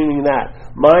 mind dreaming that.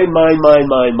 Mind.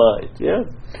 Yeah?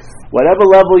 Whatever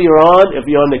level you're on, if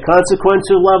you're on the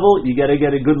consequential level, you got to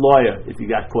get a good lawyer if you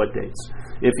got court dates.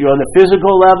 If you're on the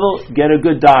physical level, get a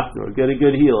good doctor, get a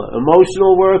good healer.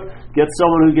 Emotional work, get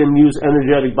someone who can use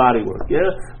energetic body work. Yeah?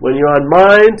 When you're on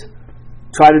mind,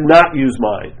 try to not use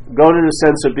mind. Go to the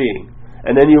sense of being.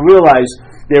 And then you realize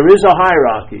there is a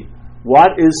hierarchy.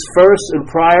 What is first and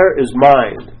prior is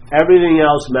mind. Everything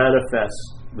else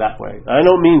manifests that way. I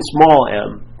don't mean small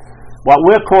m. What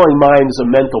we're calling mind is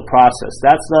a mental process.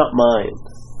 That's not mind.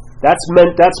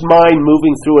 That's mind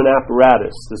moving through an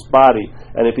apparatus, this body,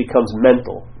 and it becomes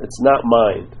mental. It's not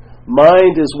mind.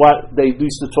 Mind is what they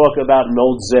used to talk about in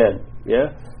old Zen.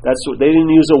 Yeah? That's what they didn't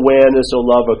use awareness or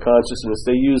love or consciousness.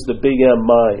 They used the big M,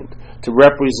 mind, to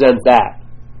represent that.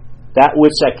 That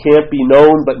which that can't be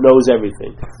known but knows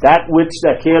everything. That which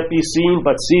that can't be seen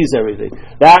but sees everything.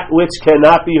 That which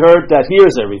cannot be heard that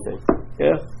hears everything.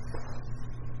 Yeah?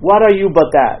 What are you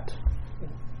but that?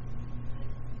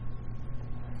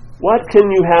 What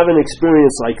can you have an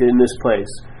experience like in this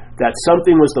place? That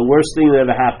something was the worst thing that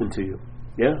ever happened to you.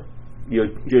 Yeah?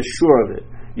 You're sure of it.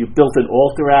 You built an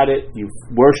altar at it. You've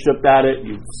worshipped at it.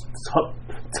 You've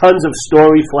tons of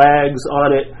story flags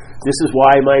on it. This is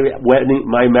why my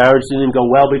marriage didn't go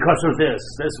well because of this.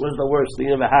 This was the worst thing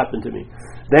that ever happened to me.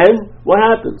 Then, what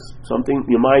happens?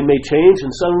 Your mind may change and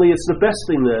suddenly it's the best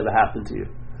thing that ever happened to you.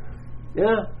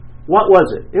 Yeah? What was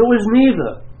it? It was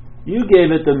neither. You gave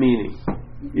it the meaning.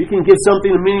 You can give something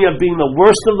the meaning of being the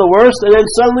worst of the worst, and then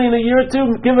suddenly in a year or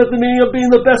two give it the meaning of being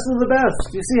the best of the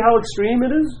best. You see how extreme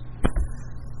it is?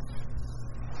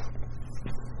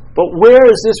 But where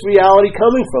is this reality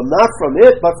coming from? Not from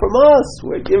it, but from us.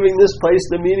 We're giving this place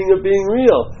the meaning of being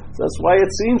real. So that's why it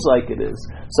seems like it is.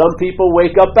 Some people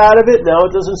wake up out of it, now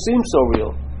it doesn't seem so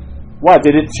real. What,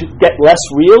 did it get less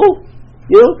real?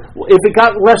 You know, if it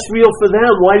got less real for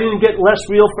them, why didn't it get less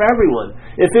real for everyone?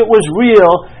 If it was real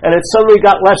and it suddenly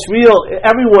got less real,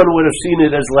 everyone would have seen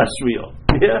it as less real.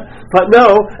 Yeah? But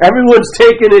no, everyone's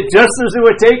taking it just as they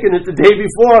were taking it the day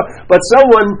before, but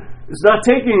someone is not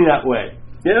taking it that way.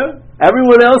 Yeah?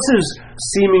 Everyone else's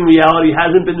seeming reality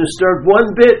hasn't been disturbed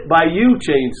one bit by you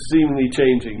seemingly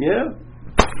changing. Yeah?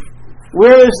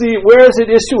 Where is it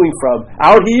issuing from?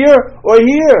 Out here or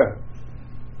here?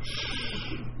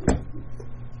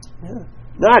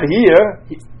 Not here,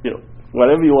 you know,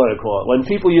 whatever you want to call it. When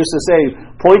people used to say,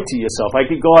 point to yourself, I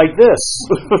could go like this.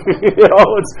 You know,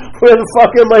 where the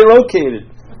fuck am I located?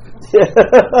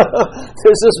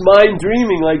 There's this mind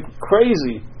dreaming like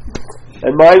crazy.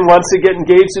 And mind wants to get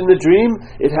engaged in the dream,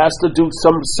 it has to do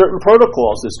some certain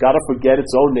protocols. It's got to forget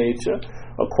its own nature,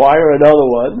 acquire another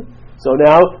one. So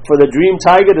now, for the dream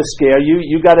tiger to scare you,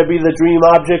 you got to be the dream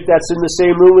object that's in the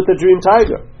same room with the dream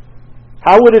tiger.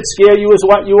 How would it scare you as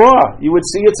what you are? You would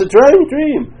see it's a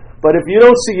dream. But if you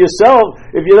don't see yourself,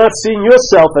 if you're not seeing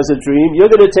yourself as a dream,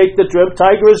 you're going to take the dream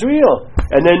tiger as real.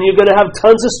 And then you're going to have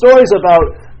tons of stories about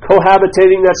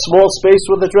cohabitating that small space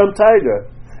with the dream tiger.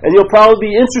 And you'll probably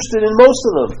be interested in most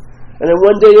of them. And then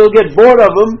one day you'll get bored of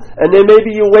them, and then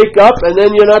maybe you wake up, and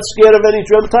then you're not scared of any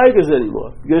dream tigers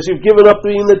anymore. Because you've given up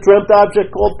being the dreamt object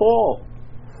called Paul.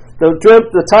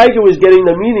 The tiger was getting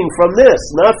the meaning from this,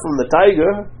 not from the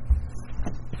tiger.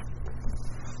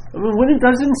 I mean,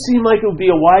 doesn't it seem like it would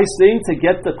be a wise thing to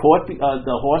get the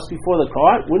horse before the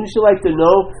cart? Wouldn't you like to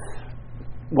know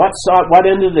what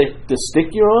end of the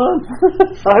stick you're on?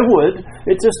 I would.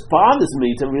 It just bothers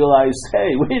me to realize,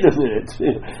 hey, wait a minute.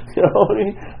 You know,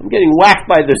 I'm getting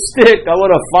whacked by the stick. I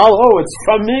want to follow. Oh, it's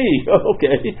from me.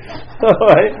 Okay. All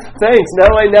right. Thanks.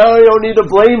 Now I don't need to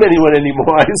blame anyone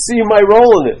anymore. I see my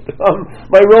role in it.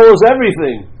 My role is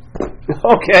everything.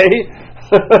 Okay.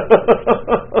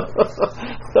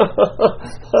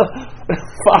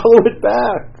 Follow it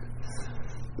back.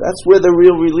 That's where the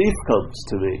real relief comes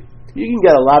to me. You can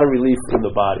get a lot of relief from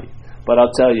the body, but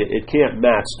I'll tell you, it can't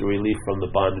match the relief from the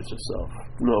bondage of self.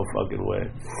 No fucking way.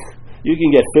 You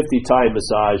can get 50 Thai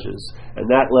massages, and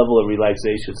that level of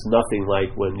relaxation is nothing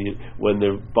like when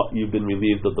you've been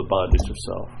relieved of the bondage of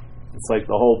self. It's like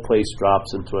the whole place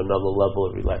drops into another level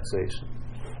of relaxation.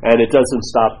 And it doesn't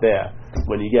stop there.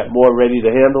 When you get more ready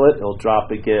to handle it, it'll drop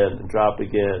again and drop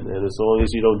again. And as long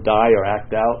as you don't die or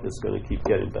act out, it's going to keep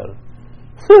getting better.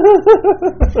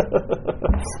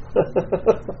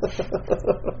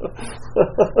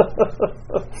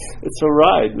 It's a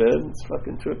ride, man. It's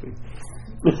fucking trippy.